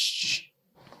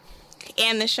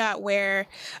the shot where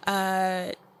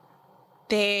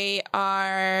they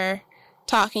are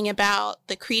talking about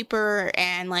the creeper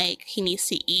and like he needs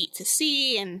to eat to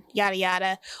see and yada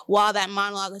yada. While that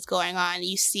monologue is going on,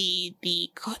 you see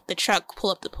the truck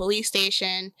pull up the police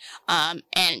station,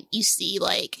 and you see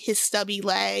like his stubby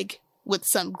leg with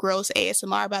some gross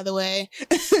ASMR, by the way,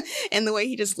 and the way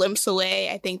he just limps away.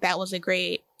 I think that was a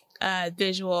great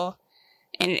visual,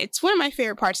 and it's one of my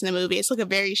favorite parts in the movie. It's like a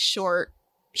very short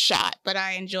shot, but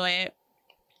I enjoy it.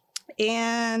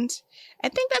 And I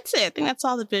think that's it. I think that's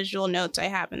all the visual notes I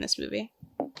have in this movie.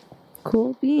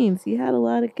 Cool beans. You had a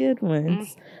lot of good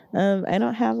ones. I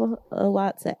don't have a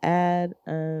lot to add.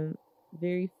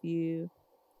 Very few.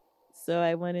 So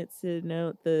I wanted to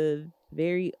note the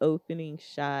very opening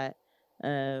shot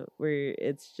where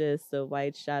it's just a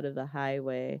wide shot of the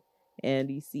highway and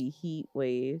you see heat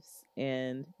waves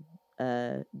and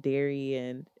Derry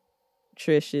and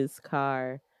Trish's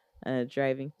car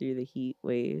driving through the heat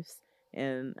waves.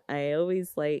 And I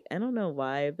always like, I don't know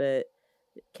why, but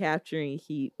capturing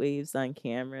heat waves on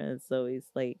camera is always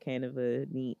like kind of a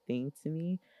neat thing to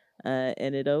me.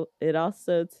 And it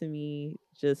also to me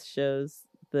just shows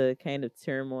the kind of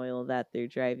turmoil that they're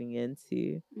driving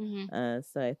into.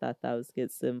 So I thought that was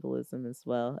good symbolism as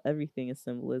well. Everything is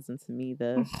symbolism to me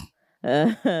though.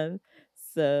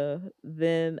 So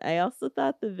then I also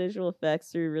thought the visual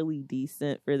effects were really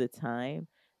decent for the time.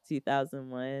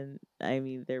 2001, I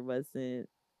mean, there wasn't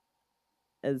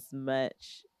as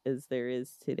much as there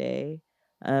is today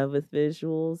with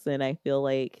visuals, and I feel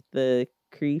like the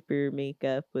creeper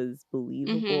makeup was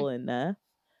believable enough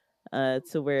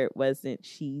to where it wasn't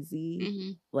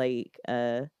cheesy. Like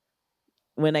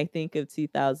when I think of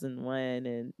 2001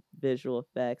 and visual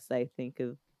effects, I think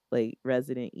of like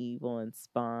Resident Evil and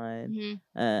Spawn,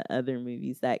 other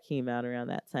movies that came out around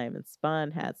that time, and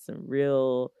Spawn had some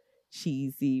real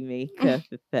cheesy makeup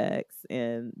effects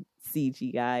and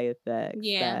CGI effects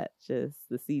that just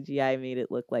the CGI made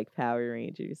it look like Power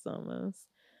Rangers almost.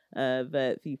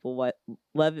 But people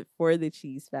love it for the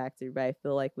cheese factor. But I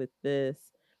feel like with this,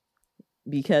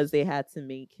 because they had to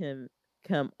make him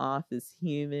come off as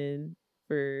human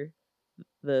for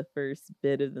the first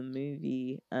bit of the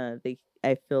movie,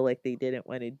 I feel like they didn't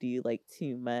want to do like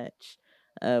too much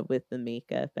with the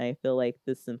makeup. And I feel like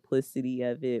the simplicity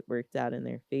of it worked out in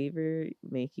their favor,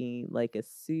 making like a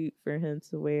suit for him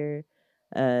to wear.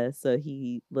 So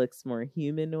he looks more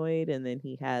humanoid, and then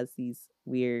he has these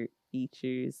weird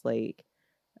features like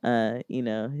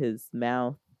his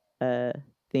mouth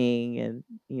thing and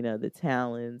the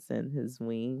talons and his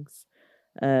wings.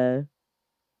 I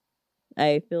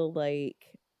feel like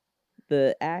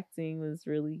the acting was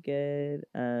really good,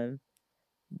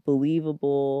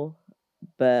 believable,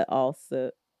 but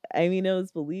also, I mean, it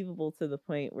was believable to the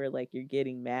point where like you're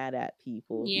getting mad at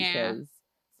people because it's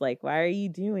like, why are you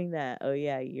doing that? Oh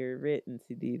yeah, you're written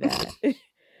to do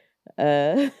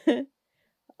that.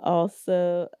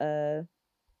 Also,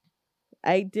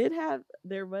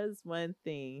 there was one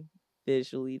thing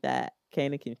visually that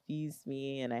kind of confused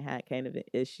me and I had kind of an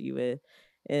issue with,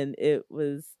 and it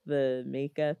was the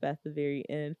makeup at the very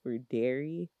end for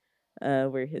Derry,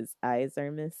 where his eyes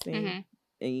are missing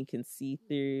and you can see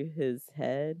through his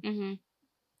head. And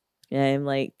I'm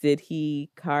like, did he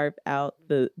carve out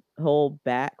the whole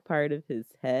back part of his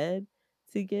head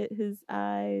to get his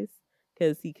eyes?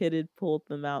 Because he could have pulled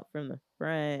them out from the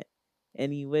front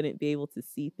and you wouldn't be able to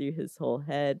see through his whole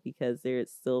head because there'd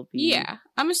still be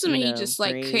I'm assuming he just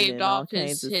like caved off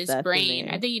his brain.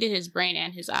 I think he did his brain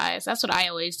and his eyes. That's what I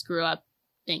always grew up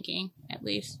thinking, at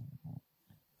least.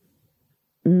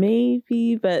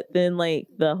 Maybe, but then like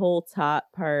the whole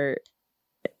top part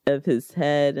of his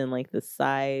head and like the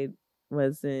side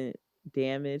wasn't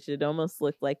damaged. It almost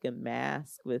looked like a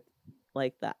mask with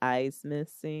like the eyes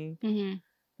missing.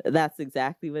 That's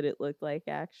exactly what it looked like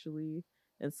actually.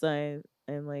 And so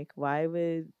I'm like, why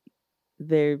would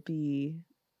there be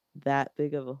that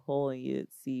big of a hole and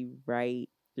you'd see right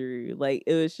through? Like,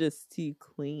 it was just too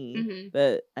clean.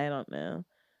 But I don't know.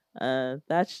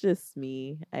 That's just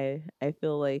me. I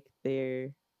feel like they're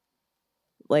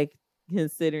like,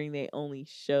 considering they only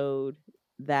showed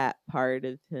that part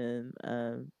of him,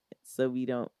 so we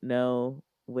don't know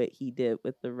what he did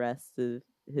with the rest of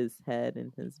his head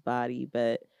and his body,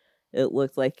 but it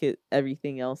looked like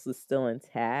everything else was still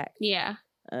intact.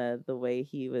 The way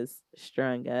he was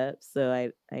strung up.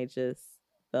 So I just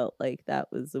felt like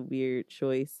that was a weird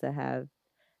choice to have.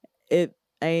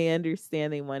 I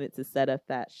understand they wanted to set up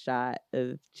that shot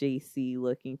of JC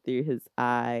looking through his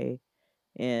eye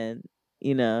and,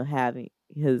 you know, having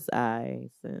his eyes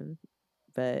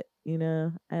but, you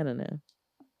know, I don't know.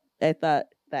 I thought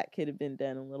that could have been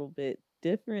done a little bit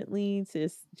differently to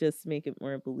just make it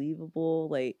more believable,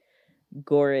 like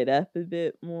gore it up a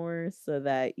bit more so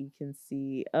that you can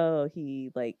see, oh, he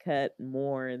like cut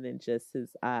more than just his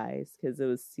eyes, because it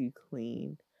was too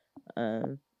clean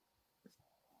of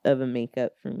a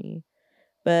makeup for me.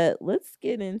 But let's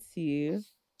get into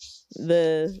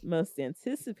the most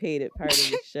anticipated part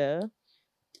of the show,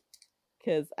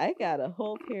 because I got a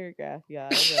whole paragraph, y'all.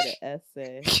 I wrote an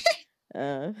essay.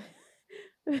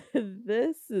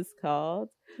 This is called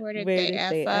Where Did They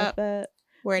F Up?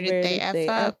 Where did they F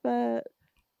up?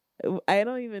 I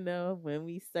don't even know when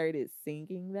we started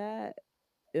singing that,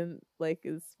 in like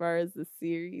as far as the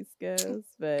series goes,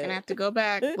 but gonna have to go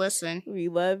back. Listen, we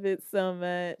love it so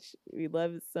much. We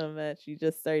love it so much. We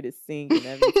just started singing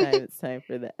every time it's time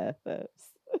for the F ups.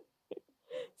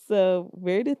 So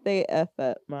where did they F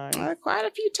up, Mars? Quite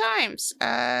a few times.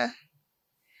 Oh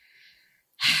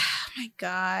my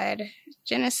God,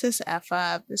 Genesis F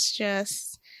up. It's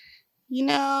just, you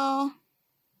know,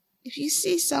 if you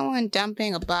see someone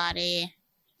dumping a body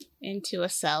into a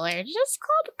cellar, just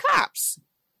call the cops.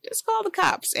 Just call the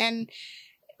cops. And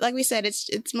like we said,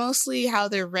 it's mostly how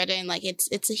they're written. Like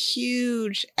it's a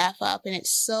huge F up and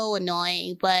it's so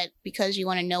annoying, but because you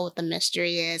want to know what the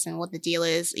mystery is and what the deal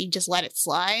is, you just let it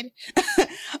slide.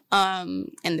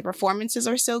 And the performances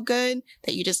are so good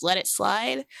that you just let it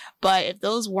slide. But if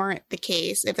those weren't the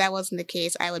case, if that wasn't the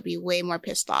case, I would be way more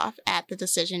pissed off at the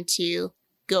decision to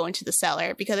go into the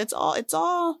cellar, because it's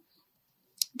all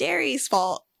Derry's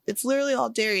fault. It's literally all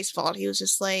Derry's fault. He was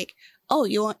just like, oh,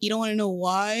 you don't want to know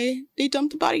why they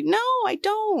dumped the body? No, I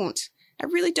don't. I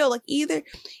really don't. Like either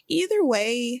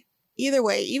way,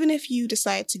 even if you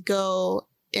decide to go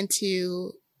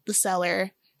into the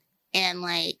cellar and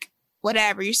like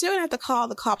whatever, you're still gonna have to call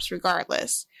the cops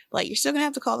regardless. Like you're still gonna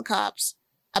have to call the cops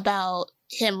about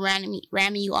him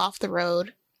ramming you off the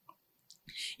road.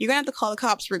 You're gonna have to call the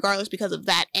cops regardless because of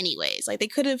that anyways. Like he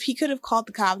could have called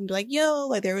the cops and be like, yo,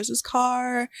 like there was this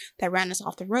car that ran us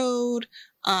off the road,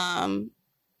 and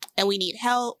we need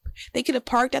help. They could have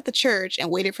parked at the church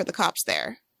and waited for the cops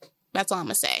there. That's all I'm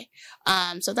gonna say.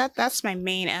 So that's my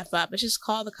main F up. It's just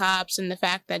call the cops, and the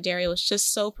fact that Derry was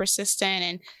just so persistent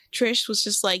and Trish was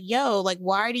just like, yo, like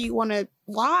why do you wanna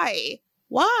why?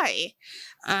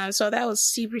 So that was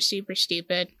super, super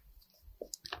stupid.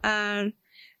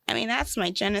 I mean, that's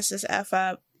my Genesis F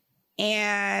up.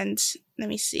 And let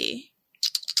me see.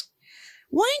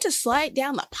 Wanting to slide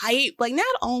down the pipe. Like,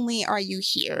 not only are you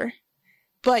here,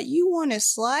 but you want to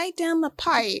slide down the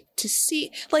pipe to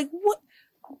see, like, what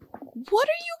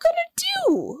are you gonna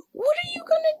do? What are you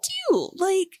gonna do?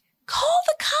 Like, call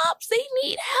the cops. They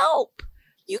need help.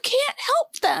 You can't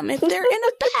help them if they're in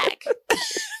a bag.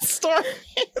 Story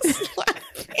is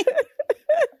laughing.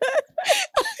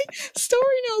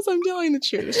 Story knows I'm telling the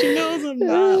truth. She knows I'm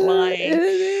not lying.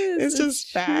 It's just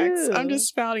facts. I'm just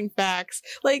spouting facts.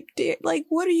 Like,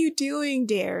 what are you doing,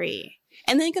 Derry?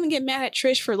 And then gonna get mad at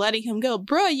Trish for letting him go.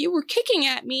 Bruh, you were kicking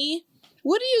at me.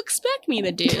 What do you expect me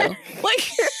to do?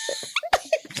 Like,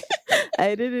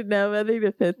 I didn't know whether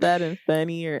to put that in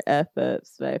funny or F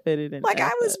ups, but I put it in. Like,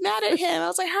 F-ups. I was mad at him. I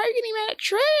was like, how are you getting mad at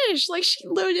Trish? Like, she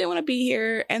literally didn't want to be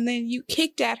here. And then you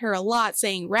kicked at her a lot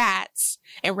saying rats,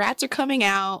 and rats are coming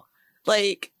out.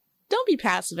 Like, don't be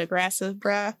passive aggressive,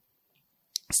 bruh.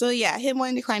 So yeah, him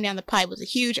wanting to climb down the pipe was a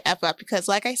huge F up because,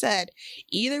 like I said,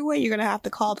 either way, you're going to have to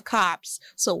call the cops.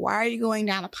 So why are you going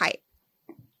down a pipe?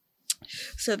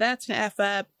 So that's an F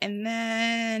up. And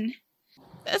then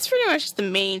that's pretty much the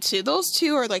main two. Those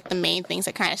two are like the main things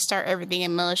that kind of start everything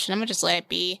in motion. I'm going to just let it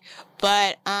be.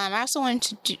 But I also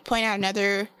wanted to point out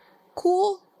another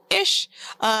cool-ish.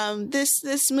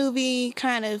 This movie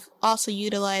kind of also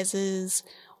utilizes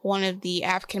one of the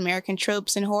African-American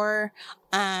tropes in horror.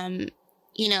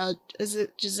 You know, is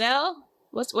it Giselle?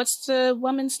 What's the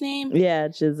woman's name?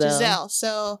 Yeah, Giselle.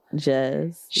 So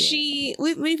Jez.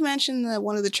 We've mentioned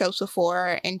one of the tropes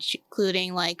before,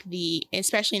 including like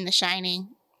especially in The Shining.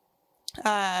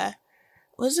 What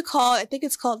is it called? I think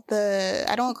it's called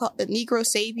I don't want to call it the Negro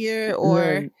Savior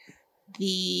or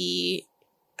the.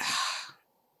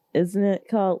 Isn't it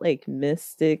called like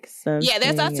Mystic something?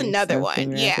 Yeah, that's another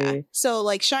one. Yeah. Rather. So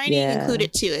like Shining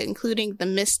included too, including the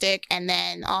Mystic, and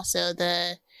then also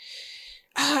the.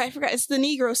 I forgot. It's the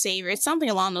Negro Savior. It's something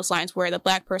along those lines where the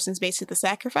black person's basically the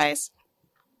sacrifice.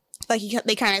 Like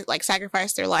they kind of like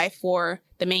sacrifice their life for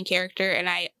the main character, and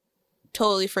I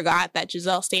totally forgot that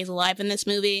Giselle stays alive in this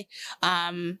movie.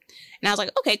 And I was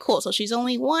like, okay, cool. So she's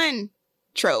only one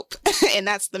trope, and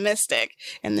that's the Mystic.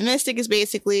 And the Mystic is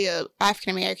basically a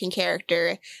African-American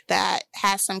character that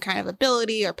has some kind of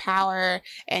ability or power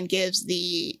and gives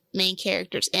the main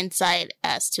characters insight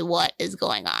as to what is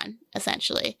going on,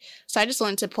 essentially. So I just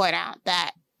wanted to point out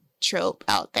that trope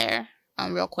out there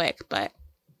real quick, but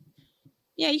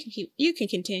yeah, you can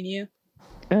continue.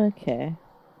 Okay.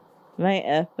 My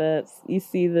F-ups. You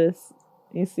see this?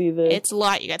 It's a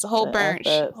lot, you guys. A whole bunch.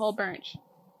 A whole bunch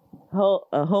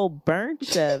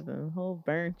of them.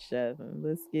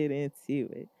 Let's get into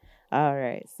it. All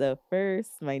right. So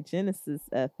first, my Genesis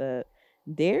F-up.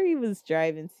 Derry was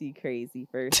driving too crazy,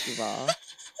 first of all.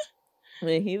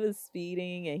 When he was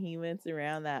speeding and he went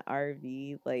around that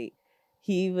RV, like,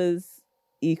 he was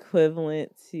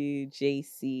equivalent to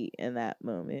JC in that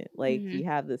moment. Like, you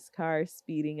have this car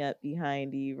speeding up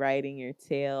behind you, riding your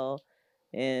tail,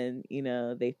 and, you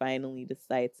know, they finally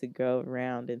decide to go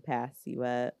around and pass you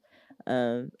up.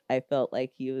 I felt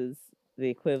like he was the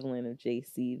equivalent of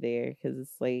JC there, because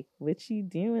it's like, what you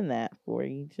doing that for?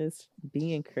 You just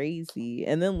being crazy.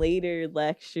 And then later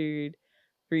lectured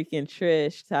freaking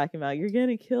Trish, talking about, you're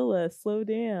gonna kill us, slow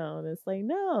down. It's like,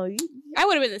 no, I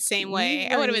would have been the same way.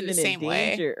 I would have been the same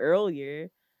way.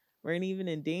 Weren't even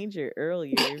in danger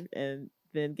earlier, and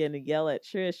then gonna yell at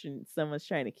Trish when someone's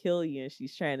trying to kill you and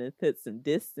she's trying to put some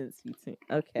distance between.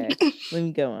 Okay, let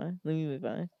me go on. Let me move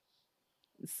on.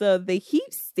 So they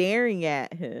keep staring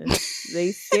at him.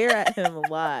 They stare at him a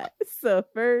lot. So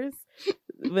first,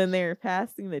 when they were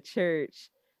passing the church,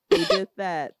 they did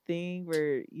that thing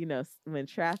where, you know, when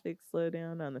traffic slowed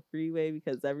down on the freeway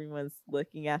because everyone's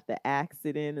looking at the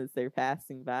accident as they're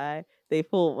passing by. They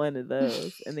pulled one of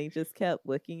those and they just kept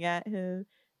looking at him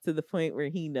to the point where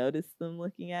he noticed them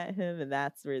looking at him, and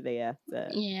that's where they effed up.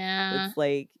 Yeah.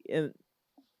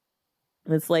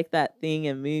 It's like that thing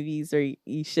in movies where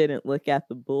you shouldn't look at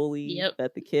the bully,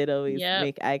 but the kid always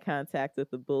make eye contact with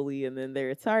the bully and then they're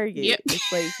a target.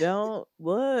 It's like, don't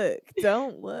look.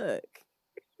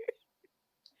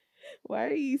 Why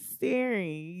are you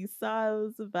staring? You saw it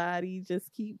was a body.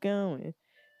 Just keep going.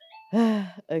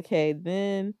 Okay,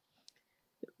 then,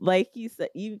 like you said,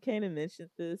 you kind of mentioned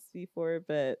this before,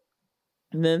 but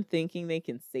them thinking they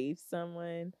can save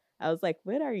someone. I was like,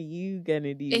 what are you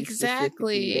gonna do?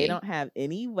 Exactly. They don't have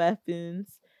any weapons.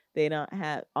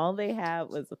 All they had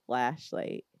was a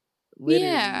flashlight.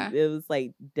 Literally, it was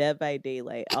like Dead by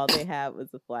Daylight. All they had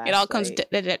was a flashlight. It all comes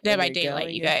Dead by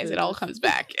Daylight, you guys. It all comes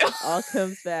back. All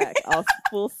comes back. All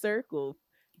full circle.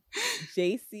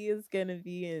 JC is gonna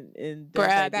be in Dead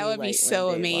by that would be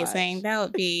so amazing. Watch. That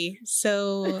would be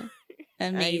so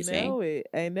amazing.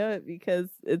 I know it because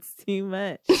it's too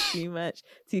much,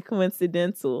 too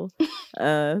coincidental.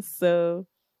 So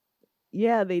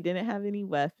yeah, they didn't have any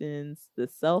weapons. The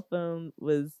cell phone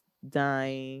was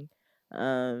dying.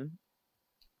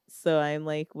 So I'm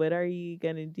like, what are you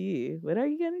gonna do?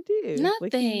 Nothing.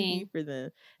 What can you do for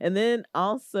them? And then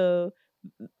also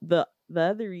the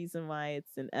other reason why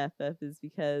it's an FF is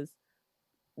because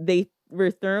they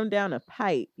were thrown down a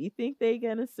pipe. You think they're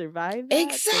gonna survive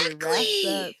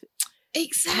that?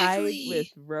 Exactly. Tied with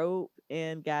rope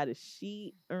and got a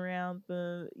sheet around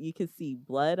them. You can see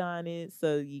blood on it,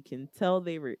 so you can tell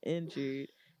they were injured.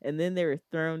 And then they were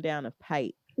thrown down a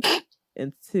pipe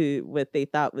into what they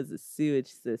thought was a sewage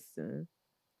system.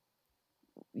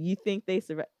 You think they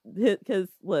survived? Because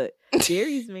look,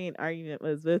 Gary's main argument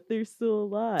was that they're still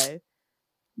alive.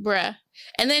 Bruh.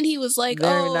 And then he was like,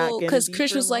 because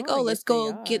Chris was like, let's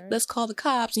call the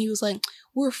cops. And he was like,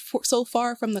 we're so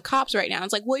far from the cops right now.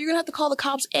 It's like, well, you're gonna have to call the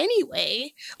cops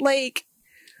anyway. Like,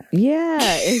 yeah.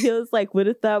 And he was like, what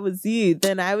if that was you?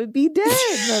 Then I would be dead.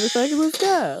 Motherfucker, let's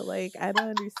go. Like, I don't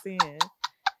understand.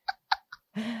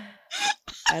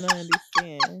 I don't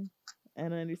understand.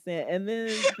 And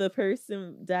then the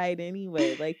person died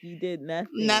anyway. Like, you did nothing.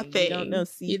 You don't know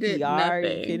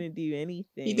CPR. You couldn't do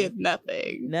anything. You did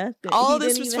nothing. All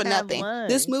this was for nothing.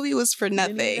 This movie was for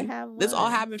nothing. This all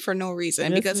happened for no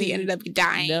reason because he ended up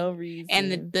dying. No reason.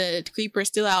 And the creeper's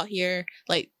still out here.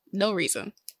 Like, no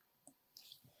reason.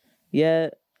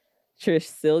 Yeah. Trish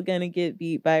still gonna get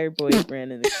beat by her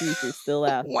boyfriend and the creeper's still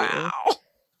out there. Wow.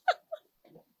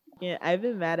 Yeah, I've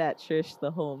been mad at Trish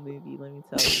the whole movie, let me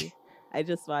tell you. I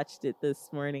just watched it this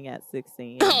morning at 6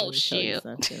 a.m. Oh, shoot.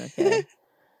 Okay?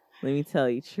 Let me tell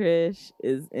you, Trish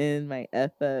is in my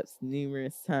F-ups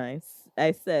numerous times.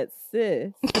 I said,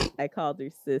 sis. I called her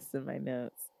sis in my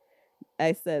notes.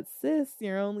 I said, sis,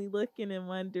 you're only looking in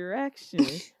one direction.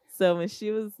 So when she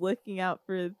was looking out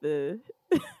for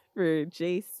for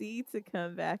JC to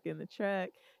come back in the truck,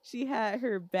 she had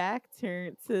her back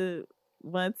turned to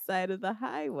one side of the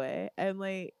highway. I'm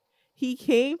like,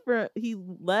 he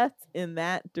left in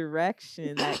that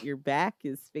direction that your back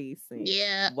is facing.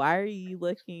 Yeah. Why are you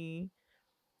looking,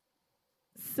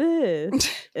 sis?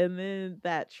 And then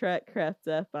that truck crept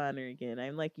up on her again.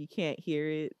 I'm like, you can't hear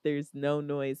it. There's no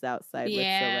noise outside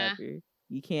whatsoever.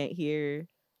 You can't hear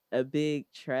a big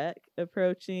truck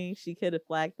approaching. She could have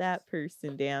flagged that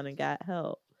person down and got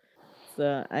help.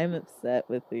 So I'm upset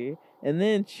with her. And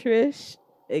then Trish,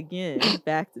 again,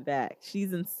 back to back.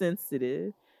 She's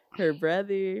insensitive. Her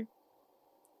brother,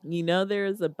 there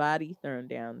is a body thrown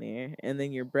down there, and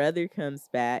then your brother comes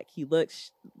back. He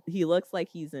looks like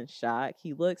he's in shock.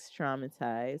 He looks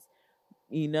traumatized.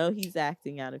 He's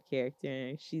acting out of character.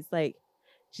 And she's like,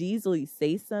 "Geez, will you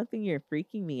say something? You're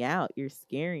freaking me out. You're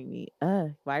scaring me.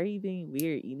 Why are you being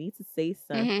weird? You need to say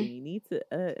something. Mm-hmm. You need to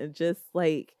and just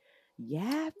like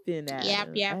yapping at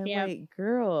him. I'm like,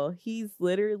 girl, he's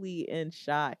literally in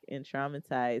shock and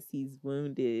traumatized. He's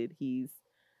wounded. He's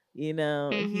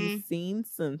he's seen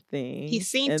something. He's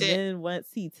seen it. And then once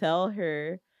he tell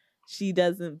her, she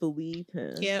doesn't believe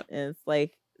him. Yep. And it's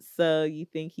like, so you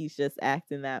think he's just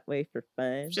acting that way for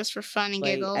fun? Just for fun and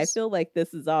giggles? I feel like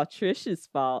this is all Trish's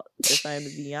fault, if I'm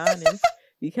to be honest.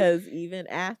 Because even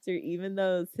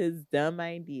though it's his dumb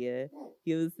idea,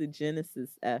 he was the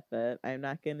Genesis F up. I'm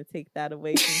not going to take that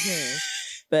away from him.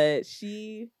 But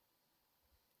she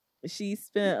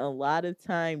spent a lot of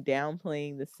time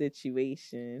downplaying the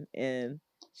situation, and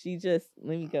she just,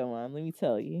 let me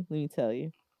tell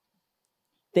you.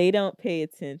 They don't pay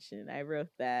attention. I wrote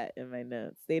that in my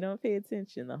notes. They don't pay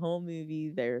attention. The whole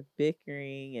movie, they're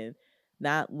bickering and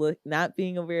not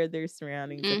being aware of their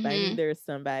surroundings. If I knew there was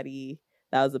somebody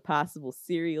that was a possible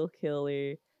serial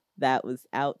killer that was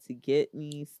out to get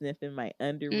me, sniffing my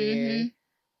underwear.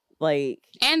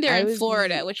 And they're in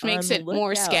Florida, which makes it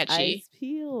more sketchy.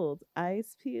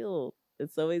 Eyes peeled.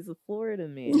 It's always a Florida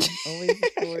man.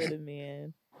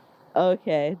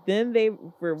 Okay, then they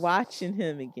were watching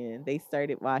him again. They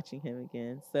started watching him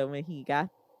again. So when he got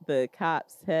the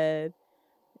cop's head,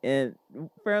 and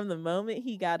from the moment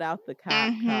he got out the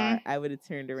cop car, I would have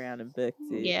turned around and booked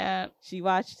it. Yeah. She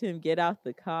watched him get out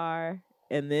the car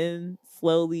and then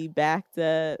slowly backed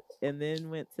up and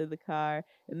then went to the car.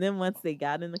 And then once they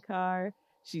got in the car,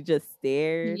 she just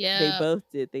stared. Yeah. They both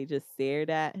did. They just stared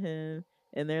at him.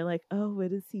 And they're like, oh,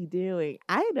 what is he doing?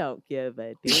 I don't give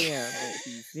a damn what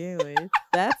he's doing.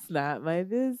 That's not my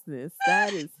business.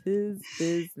 That is his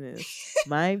business.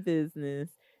 My business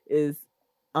is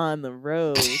on the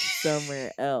road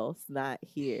somewhere else, not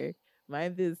here. My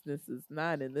business is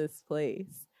not in this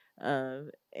place.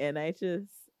 And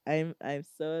I'm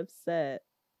so upset.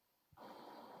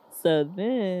 So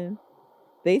then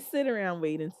they sit around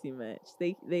waiting too much.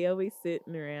 They always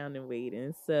sitting around and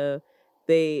waiting. So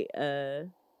they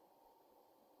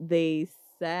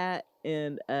sat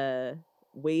and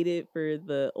waited for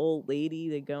the old lady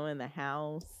to go in the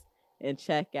house and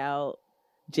check out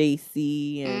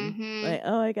JC and like,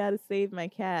 oh, I gotta save my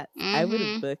cats. I would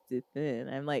have booked it then.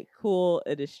 I'm like, cool,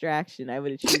 a distraction. I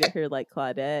would have treated her like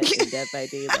Claudette in Dead by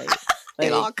Daylight.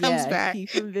 It all comes back. Keep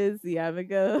him busy. I'm gonna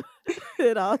go.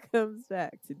 It all comes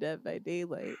back to Dead by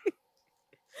Daylight.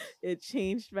 It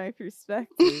changed my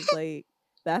perspective. Like,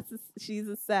 she's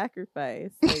a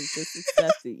sacrifice. Like, just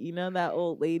accept it. That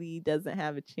old lady doesn't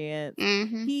have a chance.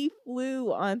 He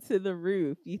flew onto the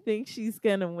roof. You think she's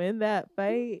gonna win that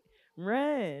fight?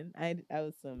 Run. I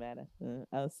was so mad at them.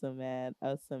 I was so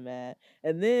mad.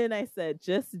 And then I said,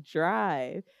 just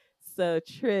drive. So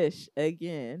Trish,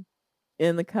 again,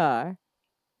 in the car,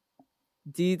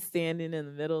 dude standing in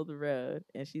the middle of the road,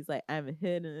 and she's like, I'm a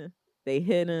hit him. They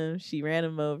hit him. She ran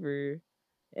him over.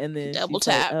 And then double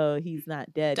she's tap. Like, oh, he's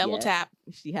not dead double yet. Tap.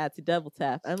 She had to double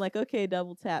tap. I'm like, okay,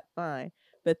 double tap, fine.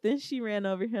 But then she ran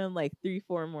over him like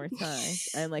 3-4 more times.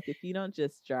 I'm like, if you don't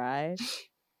just drive,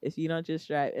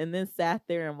 and then sat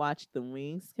there and watched the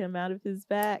wings come out of his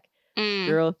back.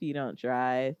 Girl, if you don't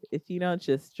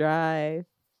just drive.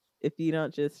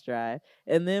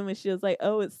 And then when she was like,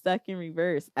 oh, it's stuck in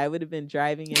reverse, I would have been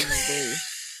driving in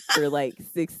reverse for like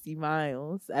 60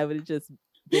 miles. I would have just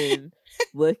been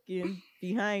looking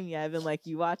behind me. I've been like,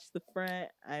 you watch the front,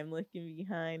 I'm looking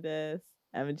behind us.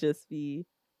 I'm gonna just be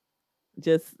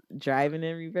driving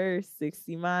in reverse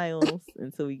 60 miles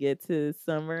until we get to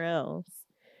somewhere else.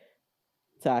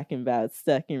 Talking about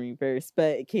stuck in reverse,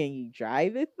 but can you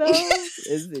drive it though?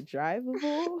 Is it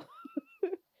drivable?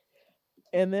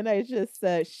 And then I just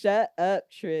said, shut up,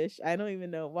 Trish. I don't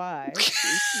even know why.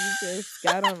 She just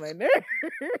got on my nerves.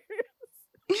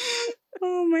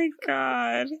 Oh my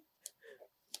God.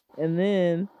 And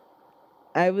then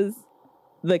I was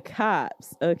the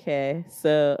cops. Okay,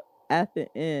 so at the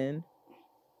end,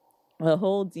 a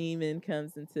whole demon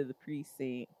comes into the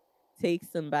precinct, takes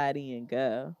somebody and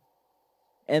go.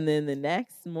 And then the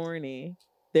next morning,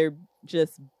 they're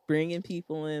just bringing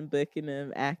people in, booking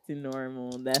them, acting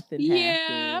normal, nothing happened.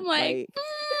 Yeah, I'm like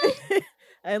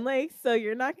I'm like, so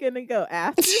you're not gonna go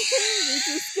after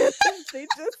him? They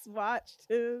just watched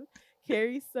him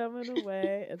carry someone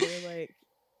away, and they're like,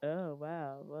 oh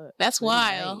wow, that's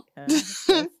wild.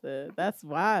 That's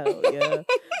wild, yeah.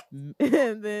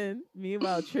 And then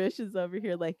meanwhile, Trish is over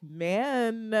here like,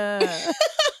 man.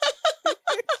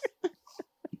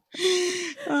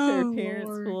 Her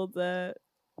parents pulled up.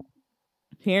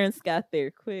 Parents got there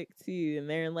quick too, and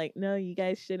they're like, no, you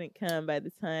guys shouldn't come. By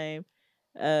the time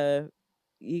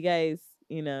you guys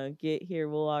get here,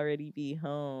 we'll already be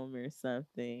home or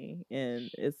something. And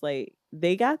it's like,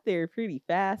 they got there pretty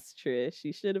fast, Trish.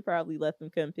 You should have probably let them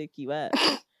come pick you up,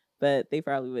 but they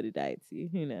probably would have died too.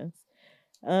 Who knows?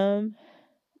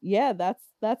 Yeah,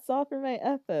 that's all for my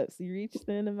F-ups. You reached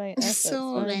the end of my F-ups.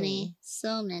 So many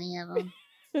of them.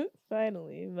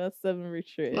 Finally, most of them were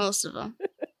Trish. Most of them.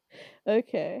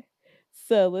 Okay,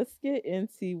 so let's get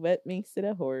into what makes it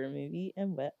a horror movie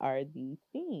and what are the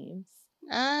themes.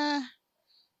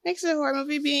 Makes it a horror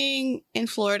movie being in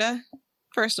Florida.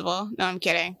 First of all, no, I'm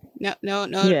kidding. No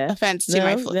offense to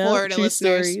my Florida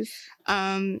listeners.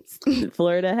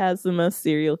 Florida has the most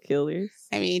serial killers.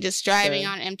 I mean, just driving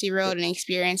on an empty road and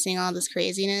experiencing all this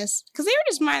craziness. Because they were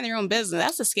just minding their own business.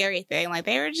 That's the scary thing. Like,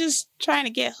 they were just trying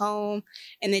to get home,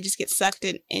 and they just get sucked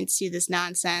into this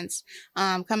nonsense.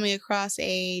 Coming across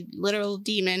a literal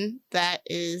demon that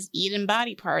is eating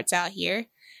body parts out here.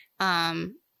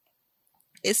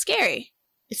 It's scary.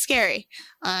 It's scary.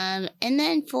 And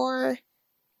then for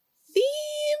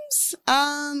themes,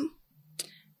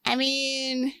 I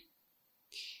mean,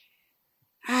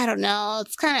 I don't know.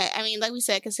 It's kind of, I mean, like we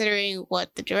said, considering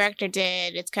what the director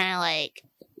did, it's kind of like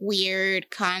weird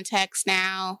context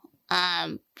now.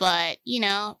 But,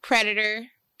 predator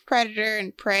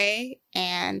and prey.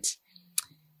 And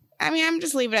I mean, I'm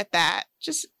just leave it at that.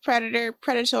 Just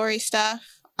predatory stuff.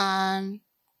 And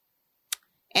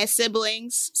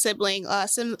sibling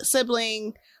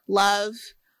love.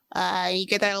 You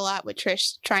get that a lot with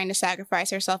Trish trying to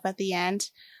sacrifice herself at the end.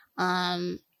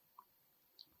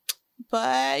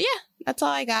 But yeah, that's all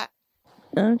I got.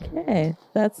 Okay,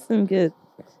 that's some good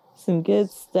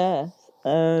stuff.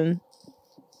 So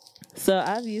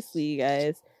obviously, you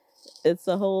guys, it's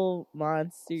a whole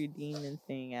monster demon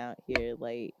thing out here.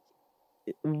 Like,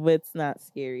 what's not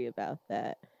scary about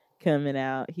that? Coming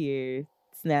out here,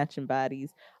 snatching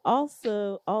bodies.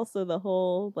 Also the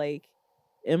whole like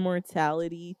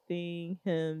immortality thing,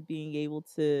 him being able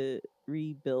to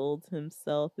rebuild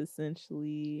himself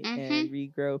essentially and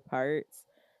regrow parts.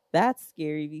 That's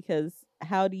scary because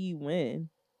how do you win?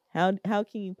 How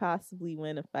can you possibly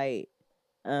win a fight?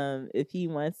 If he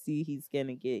wants you, he's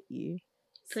gonna get you.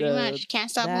 Pretty much.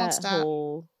 Can't stop, won't stop. That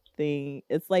whole thing,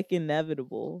 it's like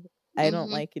inevitable. I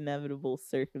don't like inevitable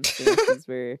circumstances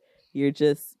where you're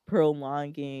just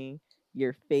prolonging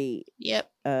your fate. Yep.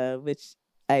 Which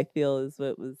I feel is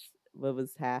what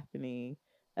was happening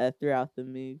throughout the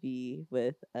movie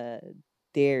with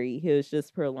Derry. He was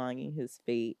just prolonging his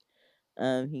fate.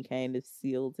 He kind of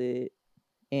sealed it,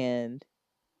 and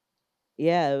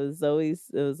yeah, it was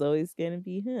always gonna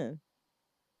be him.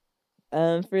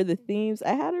 For the themes,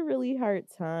 I had a really hard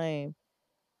time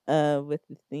with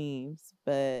the themes,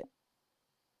 but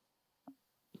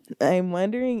I'm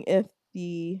wondering if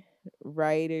the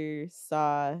writer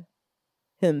saw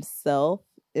himself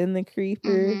in the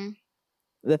creeper.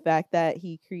 The fact that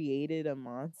he created a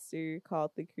monster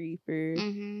called the creeper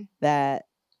that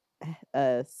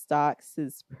stalks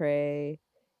his prey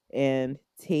and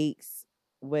takes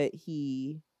what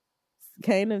he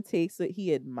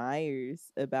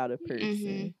admires about a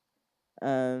person.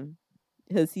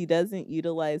 Because he doesn't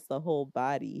utilize the whole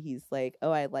body. He's like,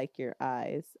 oh, I like your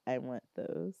eyes, I want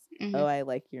those. Oh, I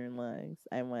like your lungs,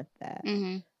 I want that.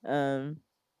 And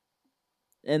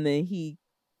then he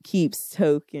keeps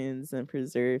tokens and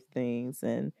preserve things.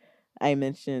 And I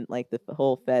mentioned like the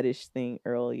whole fetish thing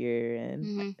earlier,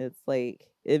 and it's like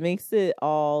it makes it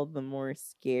all the more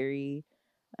scary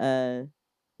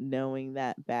knowing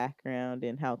that background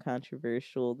and how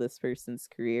controversial this person's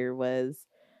career was.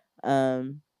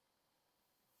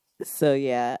 So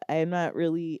yeah, I'm not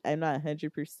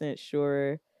 100%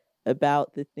 sure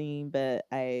about the theme, but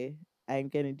I'm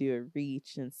gonna do a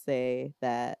reach and say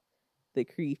that the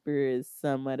creeper is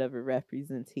somewhat of a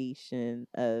representation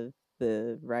of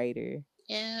the writer.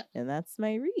 Yeah. And that's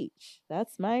my reach.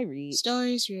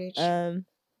 Stories reach.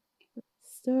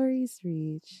 stories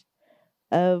reach.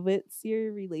 What's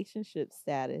your relationship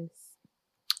status?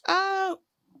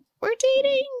 We're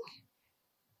dating.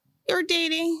 We're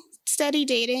dating. Steady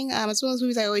dating. It's one of those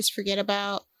movies I always forget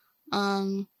about.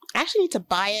 I actually need to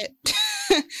buy it.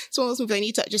 It's one of those movies I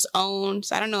need to just own.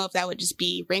 So I don't know if that would just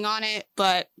be Ring on it,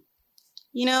 but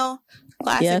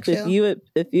classic film.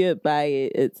 If you would buy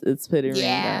it, it's put a ring on it.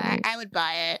 Yeah, I would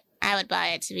buy it. I would buy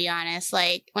it, to be honest.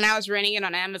 Like, when I was renting it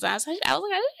on Amazon, I was like, I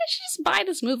should just buy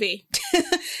this movie.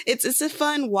 It's a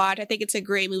fun watch. I think it's a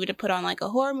great movie to put on, like, a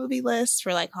horror movie list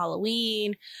for, like,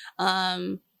 Halloween.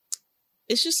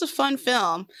 It's just a fun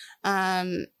film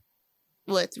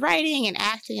with writing and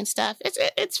acting and stuff.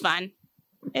 It's fun.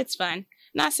 It's fun.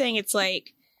 Not saying it's,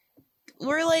 like,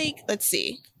 we're, like, let's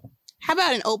see. How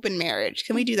about an open marriage?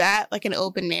 Can we do that? Like, an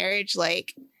open marriage,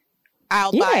 like...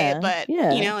 I'll buy it, but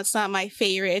it's not my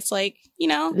favorite. It's like,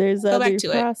 there's go other back to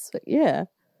prospect. It.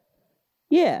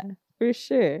 Yeah, for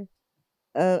sure.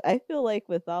 I feel like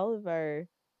with all of our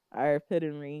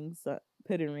putting ring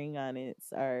on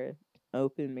it's our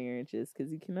open marriages,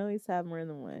 because you can always have more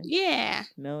than one. Yeah, you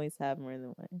can always have more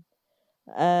than one.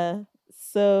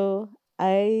 So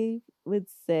I would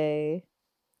say,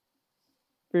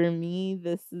 for me,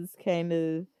 this is kind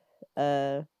of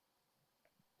a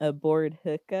bored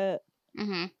hookup.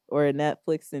 Mm-hmm. Or a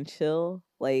Netflix and chill.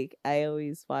 Like, I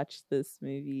always watch this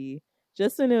movie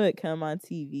just when it would come on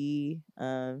TV.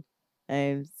 I'm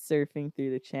surfing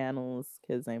through the channels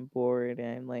because I'm bored,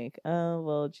 and I'm like, oh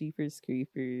well, Jeepers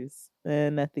Creepers,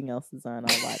 nothing else is on,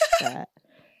 I'll watch that.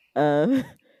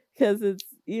 Because it's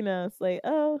it's like,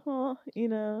 oh well,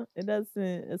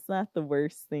 it's not the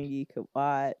worst thing you could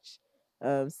watch.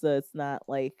 So it's not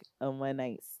like a one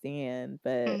night stand,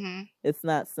 but it's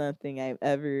not something I'm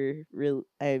ever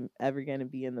gonna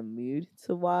be in the mood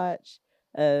to watch.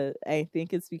 I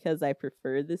think it's because I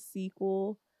prefer the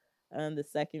sequel, the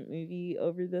second movie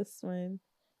over this one.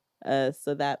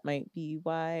 So that might be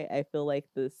why I feel like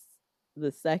the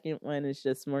second one is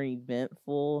just more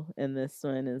eventful, and this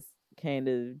one is kind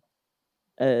of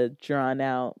a drawn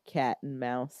out cat and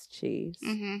mouse chase.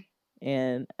 Mm-hmm.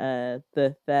 And the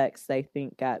effects, I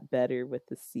think, got better with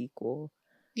the sequel.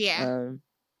 Yeah.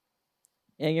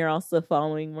 And you're also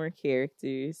following more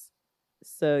characters.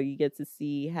 So you get to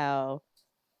see how...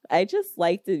 I just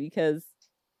liked it because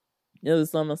it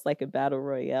was almost like a battle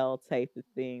royale type of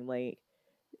thing. Like,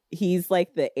 he's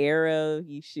like the arrow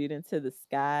you shoot into the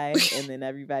sky, and then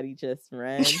everybody just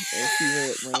runs and see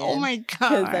where it lands. Oh my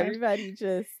god! Because everybody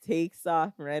just takes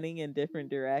off running in different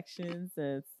directions,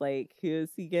 and it's like, who is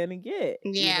he gonna get?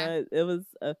 Yeah, it was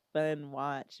a fun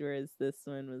watch, whereas this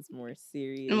one was more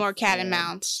serious, more cat and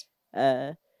mouse.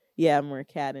 More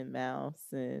cat and mouse,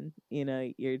 and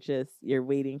you're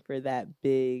waiting for that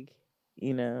big,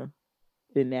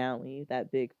 finale, that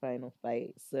big final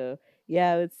fight. So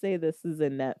yeah, I would say this is a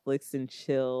Netflix and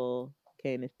chill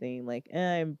kind of thing. Like,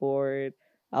 I'm bored,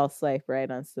 I'll swipe right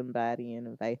on somebody and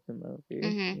invite them over.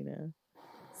 Mm-hmm.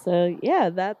 So yeah,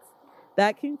 that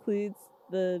concludes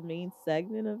the main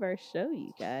segment of our show,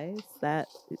 you guys. That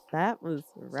was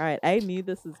right. I knew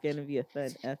this was gonna be a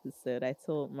fun episode. I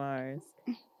told Mars,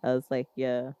 I was like,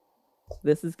 yeah,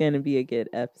 this is gonna be a good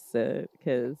episode,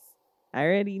 because I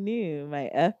already knew my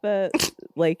F-ups.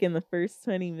 Like, in the first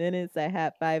 20 minutes, I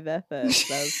had 5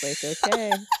 F-ups. I was like,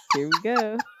 okay, here we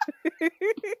go.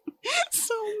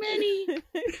 So many.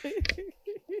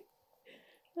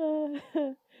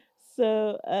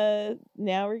 So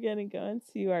now we're going to go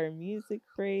into our music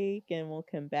break, and we'll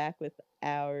come back with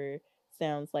our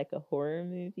Sounds Like a Horror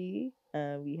Movie.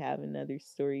 We have another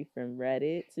story from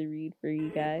Reddit to read for you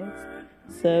guys.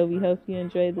 So we hope you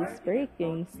enjoy this break,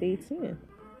 and you stay tuned.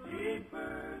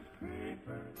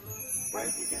 Creepers,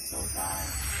 where'd you get so high?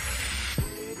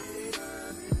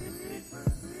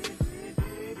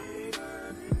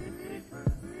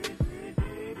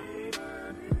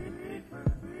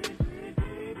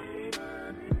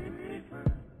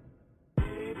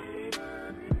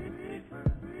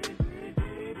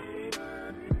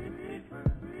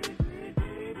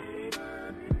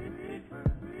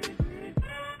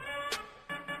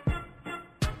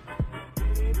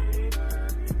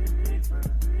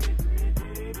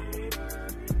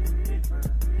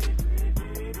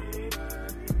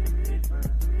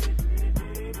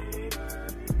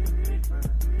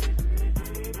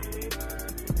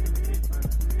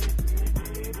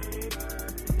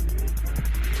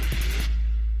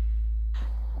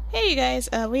 Hey you guys,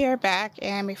 we are back,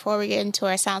 and before we get into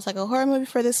our Sounds Like a Horror Movie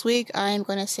for this week, I'm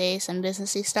going to say some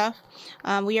businessy stuff.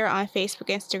 We are on Facebook,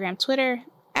 Instagram, Twitter,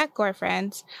 at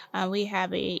GoreFriends. We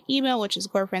have an email, which is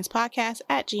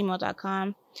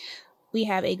gorefriendspodcast@gmail.com. we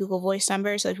have a Google Voice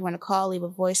number, so if you want to call, leave a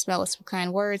voicemail with some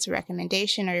kind words, a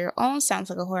recommendation, or your own Sounds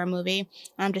Like a Horror Movie,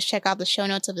 just check out the show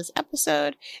notes of this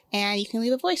episode, and you can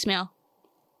leave a voicemail.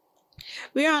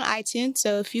 We are on iTunes,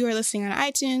 so if you are listening on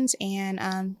iTunes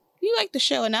and you like the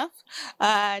show enough,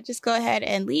 just go ahead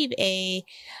and leave a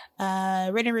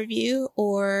written review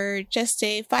or just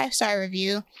a 5-star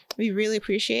review. We really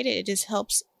appreciate it. It just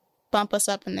helps bump us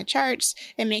up in the charts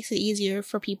and makes it easier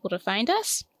for people to find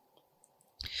us.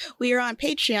 We are on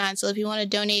Patreon, so if you want to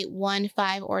donate $1,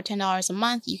 $5, or $10 a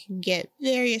month, you can get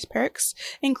various perks,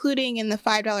 including in the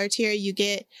 $5 tier, you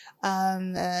get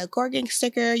a Gorgon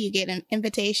sticker, you get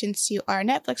invitations to our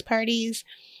Netflix parties,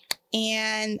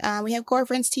 and we have Gore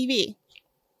Friends TV,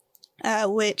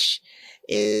 which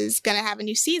is going to have a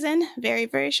new season very,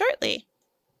 very shortly.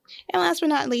 And last but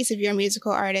not least, if you're a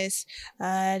musical artist,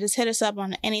 just hit us up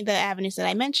on any of the avenues that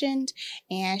I mentioned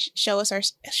and show us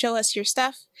your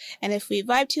stuff. And if we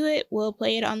vibe to it, we'll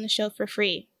play it on the show for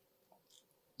free.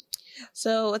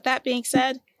 So with that being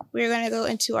said, we're going to go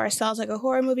into our Sounds Like a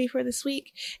Horror Movie for this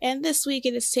week. And this week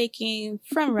it is taken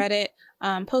from Reddit,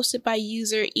 posted by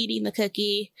user Eating the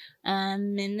Cookie.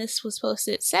 And this was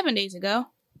posted 7 days ago.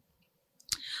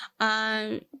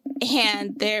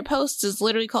 And their post is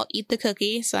literally called Eat the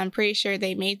Cookie, so I'm pretty sure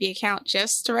they made the account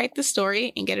just to write the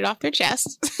story and get it off their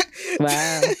chest.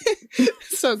 Wow.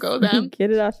 So go them.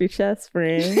 Get it off your chest,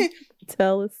 friend.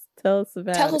 Tell us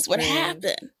about it. Tell us what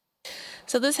happened.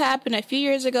 So this happened a few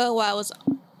years ago while I was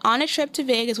on a trip to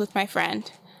Vegas with my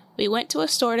friend. We went to a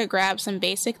store to grab some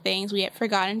basic things we had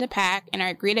forgotten to pack and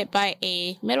are greeted by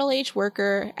a middle-aged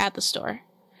worker at the store.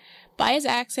 By his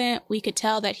accent, we could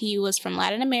tell that he was from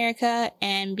Latin America,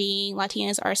 and being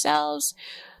Latinas ourselves,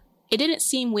 it didn't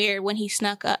seem weird when he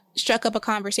struck up a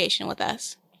conversation with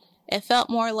us. It felt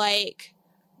more like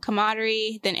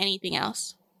camaraderie than anything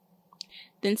else.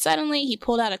 Then suddenly, he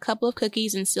pulled out a couple of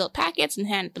cookies in sealed packets and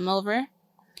handed them over.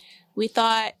 We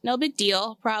thought, no big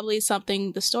deal, probably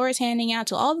something the store is handing out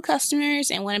to all the customers,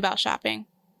 and went about shopping.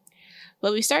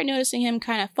 But we started noticing him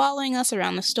kind of following us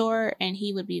around the store, and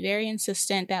he would be very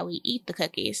insistent that we eat the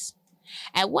cookies.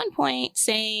 At one point,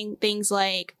 saying things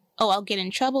like, "Oh, I'll get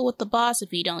in trouble with the boss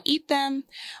if you don't eat them,"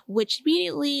 which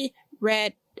immediately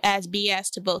read as BS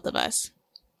to both of us.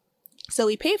 So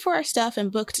we paid for our stuff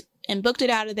and booked it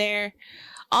out of there.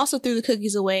 Also threw the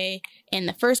cookies away in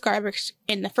the first garbage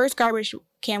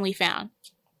can we found.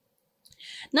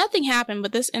 Nothing happened,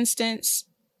 but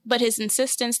his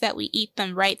insistence that we eat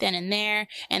them right then and there,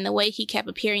 and the way he kept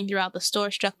appearing throughout the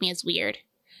store struck me as weird.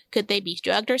 Could they be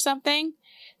drugged or something?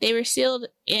 They were sealed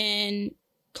in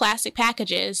plastic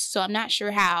packages, so I'm not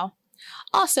sure how.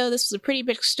 Also, this was a pretty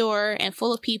big store and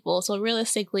full of people, so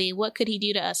realistically, what could he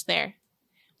do to us there?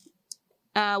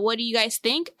 What do you guys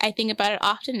think? I think about it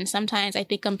often, and sometimes I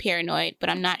think I'm paranoid, but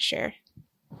I'm not sure.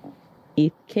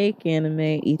 Eat cake, anime,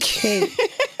 eat cake.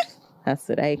 That's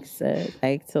what Ike said.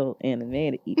 Ike told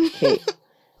Anime to eat cake.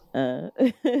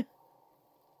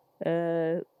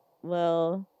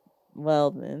 Well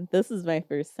then. This is my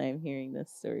first time hearing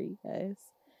this story, guys.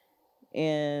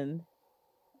 And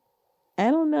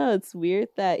I don't know, it's weird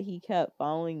that he kept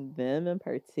following them in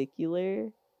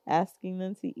particular, asking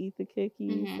them to eat the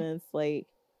cookies. And it's like,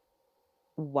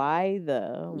 why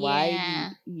though? Yeah.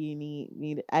 Why do you need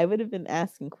me to? I would have been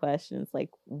asking questions like,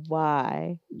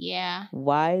 why? Yeah.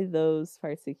 Why those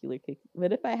particular cookies?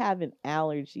 But if I have an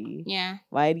allergy,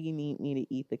 why do you need me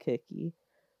to eat the cookie?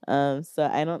 So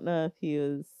I don't know if he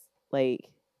was like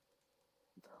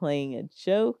playing a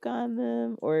joke on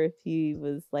them or if he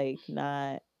was like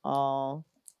not all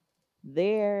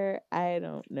there. I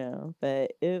don't know,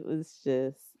 but it was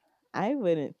just, I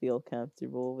wouldn't feel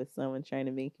comfortable with someone trying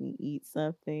to make me eat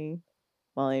something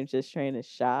while I'm just trying to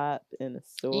shop in a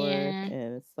store.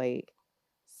 And it's like,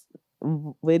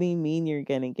 what do you mean you're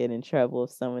going to get in trouble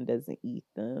if someone doesn't eat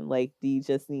them? Like, do you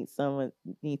just need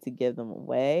to give them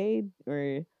away?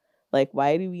 Or like,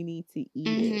 why do we need to eat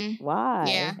it? Why?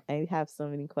 Yeah. I have so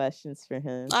many questions for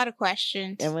him. A lot of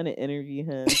questions. I want to interview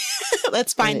him.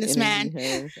 Let's find this man.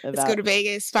 Let's go to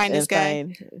Vegas, find this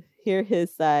guy. Hear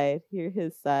his side.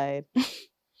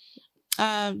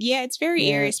 Yeah, it's very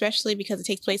eerie, especially because it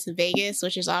takes place in Vegas,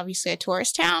 which is obviously a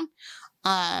tourist town.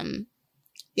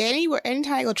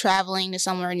 Anytime I go traveling to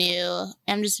somewhere new,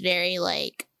 I'm just very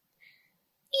like,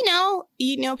 people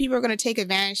are going to take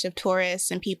advantage of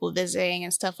tourists and people visiting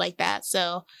and stuff like that.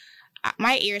 So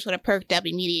my ears would have perked up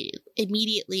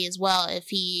immediately as well if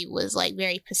he was like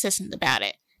very persistent about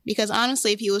it. Because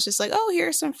honestly, if he was just like, oh,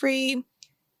 here's some free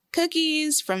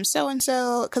cookies from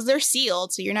so-and-so, because they're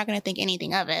sealed, so you're not going to think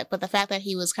anything of it. But the fact that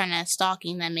he was kind of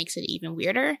stalking them makes it even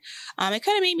weirder. It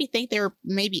kind of made me think they were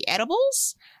maybe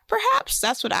edibles, perhaps.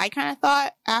 That's what I kind of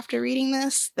thought after reading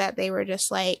this, that they were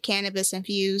just like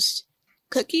cannabis-infused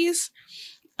cookies.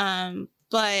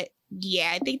 But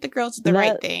yeah, I think the girls did the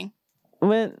right thing.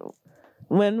 When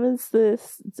was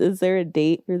this? Is there a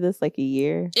date for this? Like a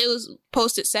year? It was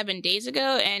posted 7 days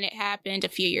ago, and it happened a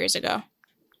few years ago.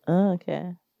 Oh,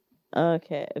 okay. A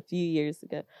few years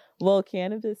ago. Well,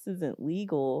 cannabis isn't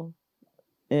legal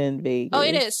in Vegas. Oh,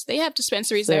 it is. They have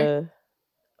dispensaries there.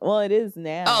 Well, it is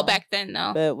now. Oh, back then,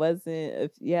 though. But it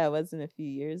wasn't a few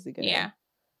years ago. Yeah.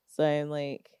 So I'm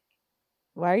like,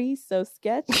 why are you so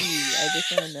sketchy? I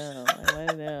just want to know.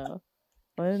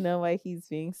 I want to know why he's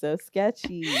being so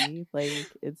sketchy. Like,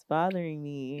 it's bothering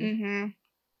me. Mm-hmm.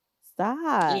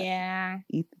 Stop. Yeah.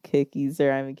 Eat the cookies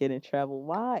or I'm gonna get in trouble.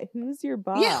 Why? Who's your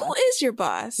boss? Yeah, who is your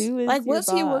boss? Who is like, your was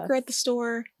boss? he a worker at the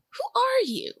store? Who are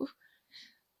you?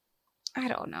 I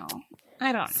don't know.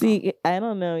 See, I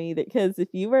don't know either. Because if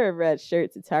you wear a red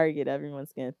shirt to Target,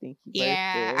 everyone's gonna think you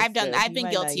worked there. I've been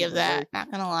guilty of that.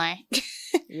 Not gonna lie.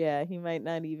 Yeah, he might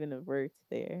not even have worked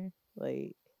there.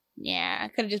 Like, yeah, I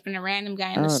could have just been a random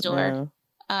guy in the store. Know.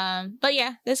 But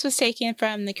yeah, this was taken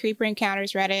from the Creeper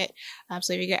Encounters Reddit.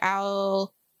 So if you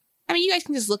go, you guys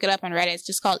can just look it up on Reddit. It's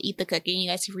just called Eat the Cookie. You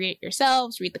guys can read it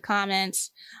yourselves, read the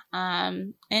comments,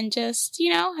 and just,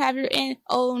 have your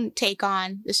own take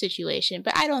on the situation.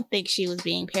 But I don't think she was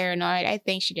being paranoid. I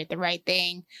think she did the right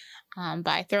thing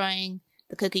by throwing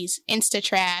the cookies into the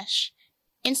trash.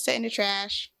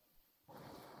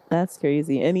 That's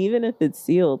crazy. And even if it's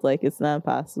sealed, like, it's not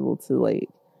possible to, like,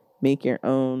 make your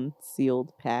own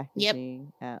sealed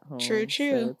packaging at home. True.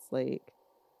 So it's like,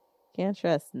 can't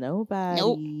trust nobody.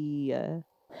 Nope.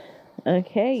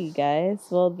 Okay, you guys.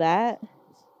 Well, that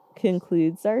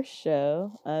concludes our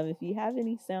show. If you have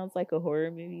any sounds like a horror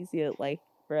movies you'd like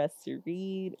for us to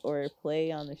read or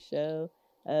play on the show,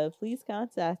 please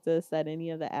contact us at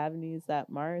any of the avenues that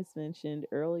Mars mentioned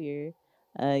earlier.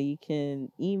 You can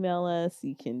email us,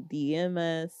 you can DM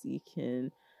us, you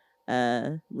can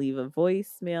leave a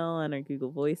voicemail on our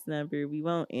Google Voice number. We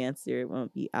won't answer. It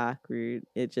won't be awkward.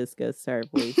 It just goes to our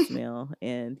voicemail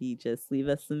and you just leave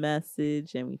us a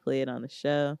message and we play it on the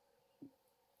show.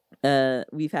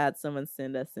 We've had someone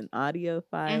send us an audio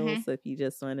file. Mm-hmm. So if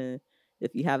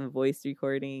you have a voice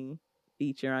recording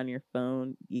feature on your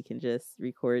phone, you can just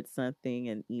record something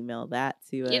and email that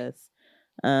to us.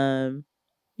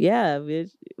 Yeah,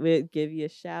 we'd give you a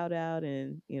shout out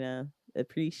and,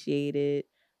 appreciate it.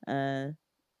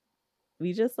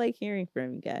 We just like hearing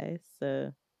from you guys,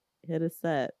 so hit us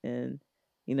up and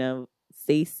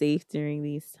stay safe during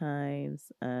these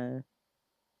times.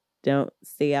 Don't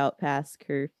stay out past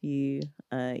curfew,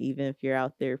 even if you're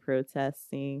out there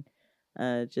protesting.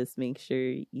 Just make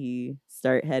sure you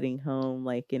start heading home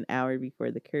like an hour before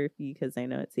the curfew, because I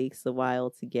know it takes a while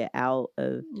to get out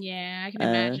of I can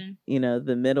imagine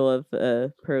the middle of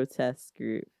a protest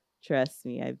group. Trust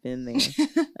me, I've been there.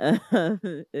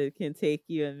 It can take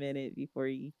you a minute before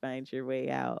you find your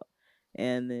way out.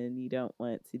 And then you don't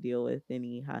want to deal with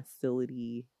any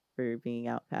hostility for being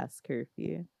out past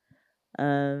curfew.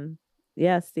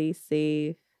 Stay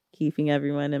safe. Keeping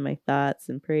everyone in my thoughts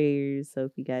and prayers.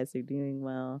 Hope you guys are doing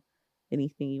well.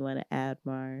 Anything you want to add,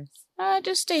 Mars?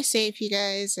 Just stay safe, you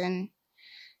guys. And,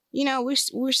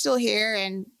 we're still here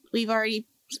and we've already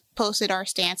posted our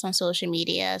stance on social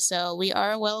media, so we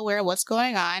are well aware of what's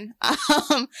going on.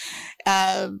 But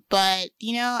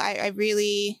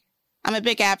I'm a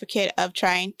big advocate of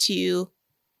trying to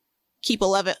keep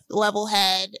a level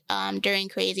head during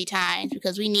crazy times,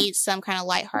 because we need some kind of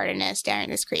lightheartedness during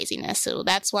this craziness. So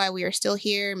that's why we are still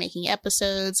here making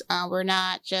episodes. We're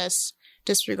not just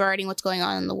disregarding what's going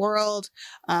on in the world.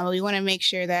 We want to make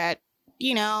sure that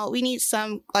we need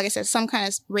some kind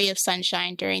of ray of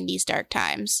sunshine during these dark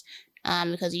times,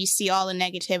 because you see all the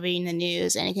negativity in the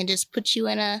news and it can just put you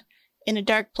in a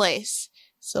dark place.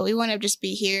 So we want to just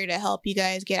be here to help you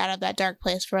guys get out of that dark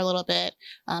place for a little bit,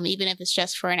 even if it's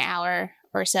just for an hour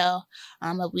or so.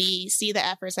 But we see the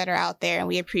efforts that are out there and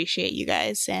we appreciate you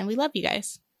guys and we love you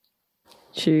guys.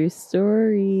 True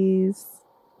stories.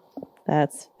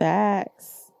 That's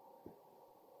facts.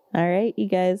 All right, you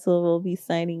guys, we'll be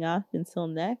signing off until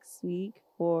next week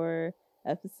for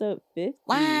episode 50.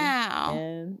 Wow.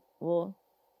 And we'll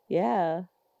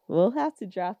have to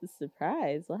drop a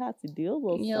surprise. We'll have to do a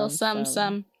little some.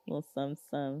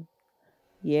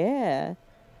 Yeah.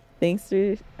 Thanks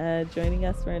for joining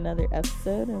us for another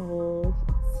episode, and we'll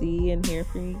see and hear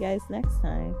from you guys next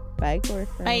time. Bye,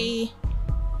 girlfriend. Bye.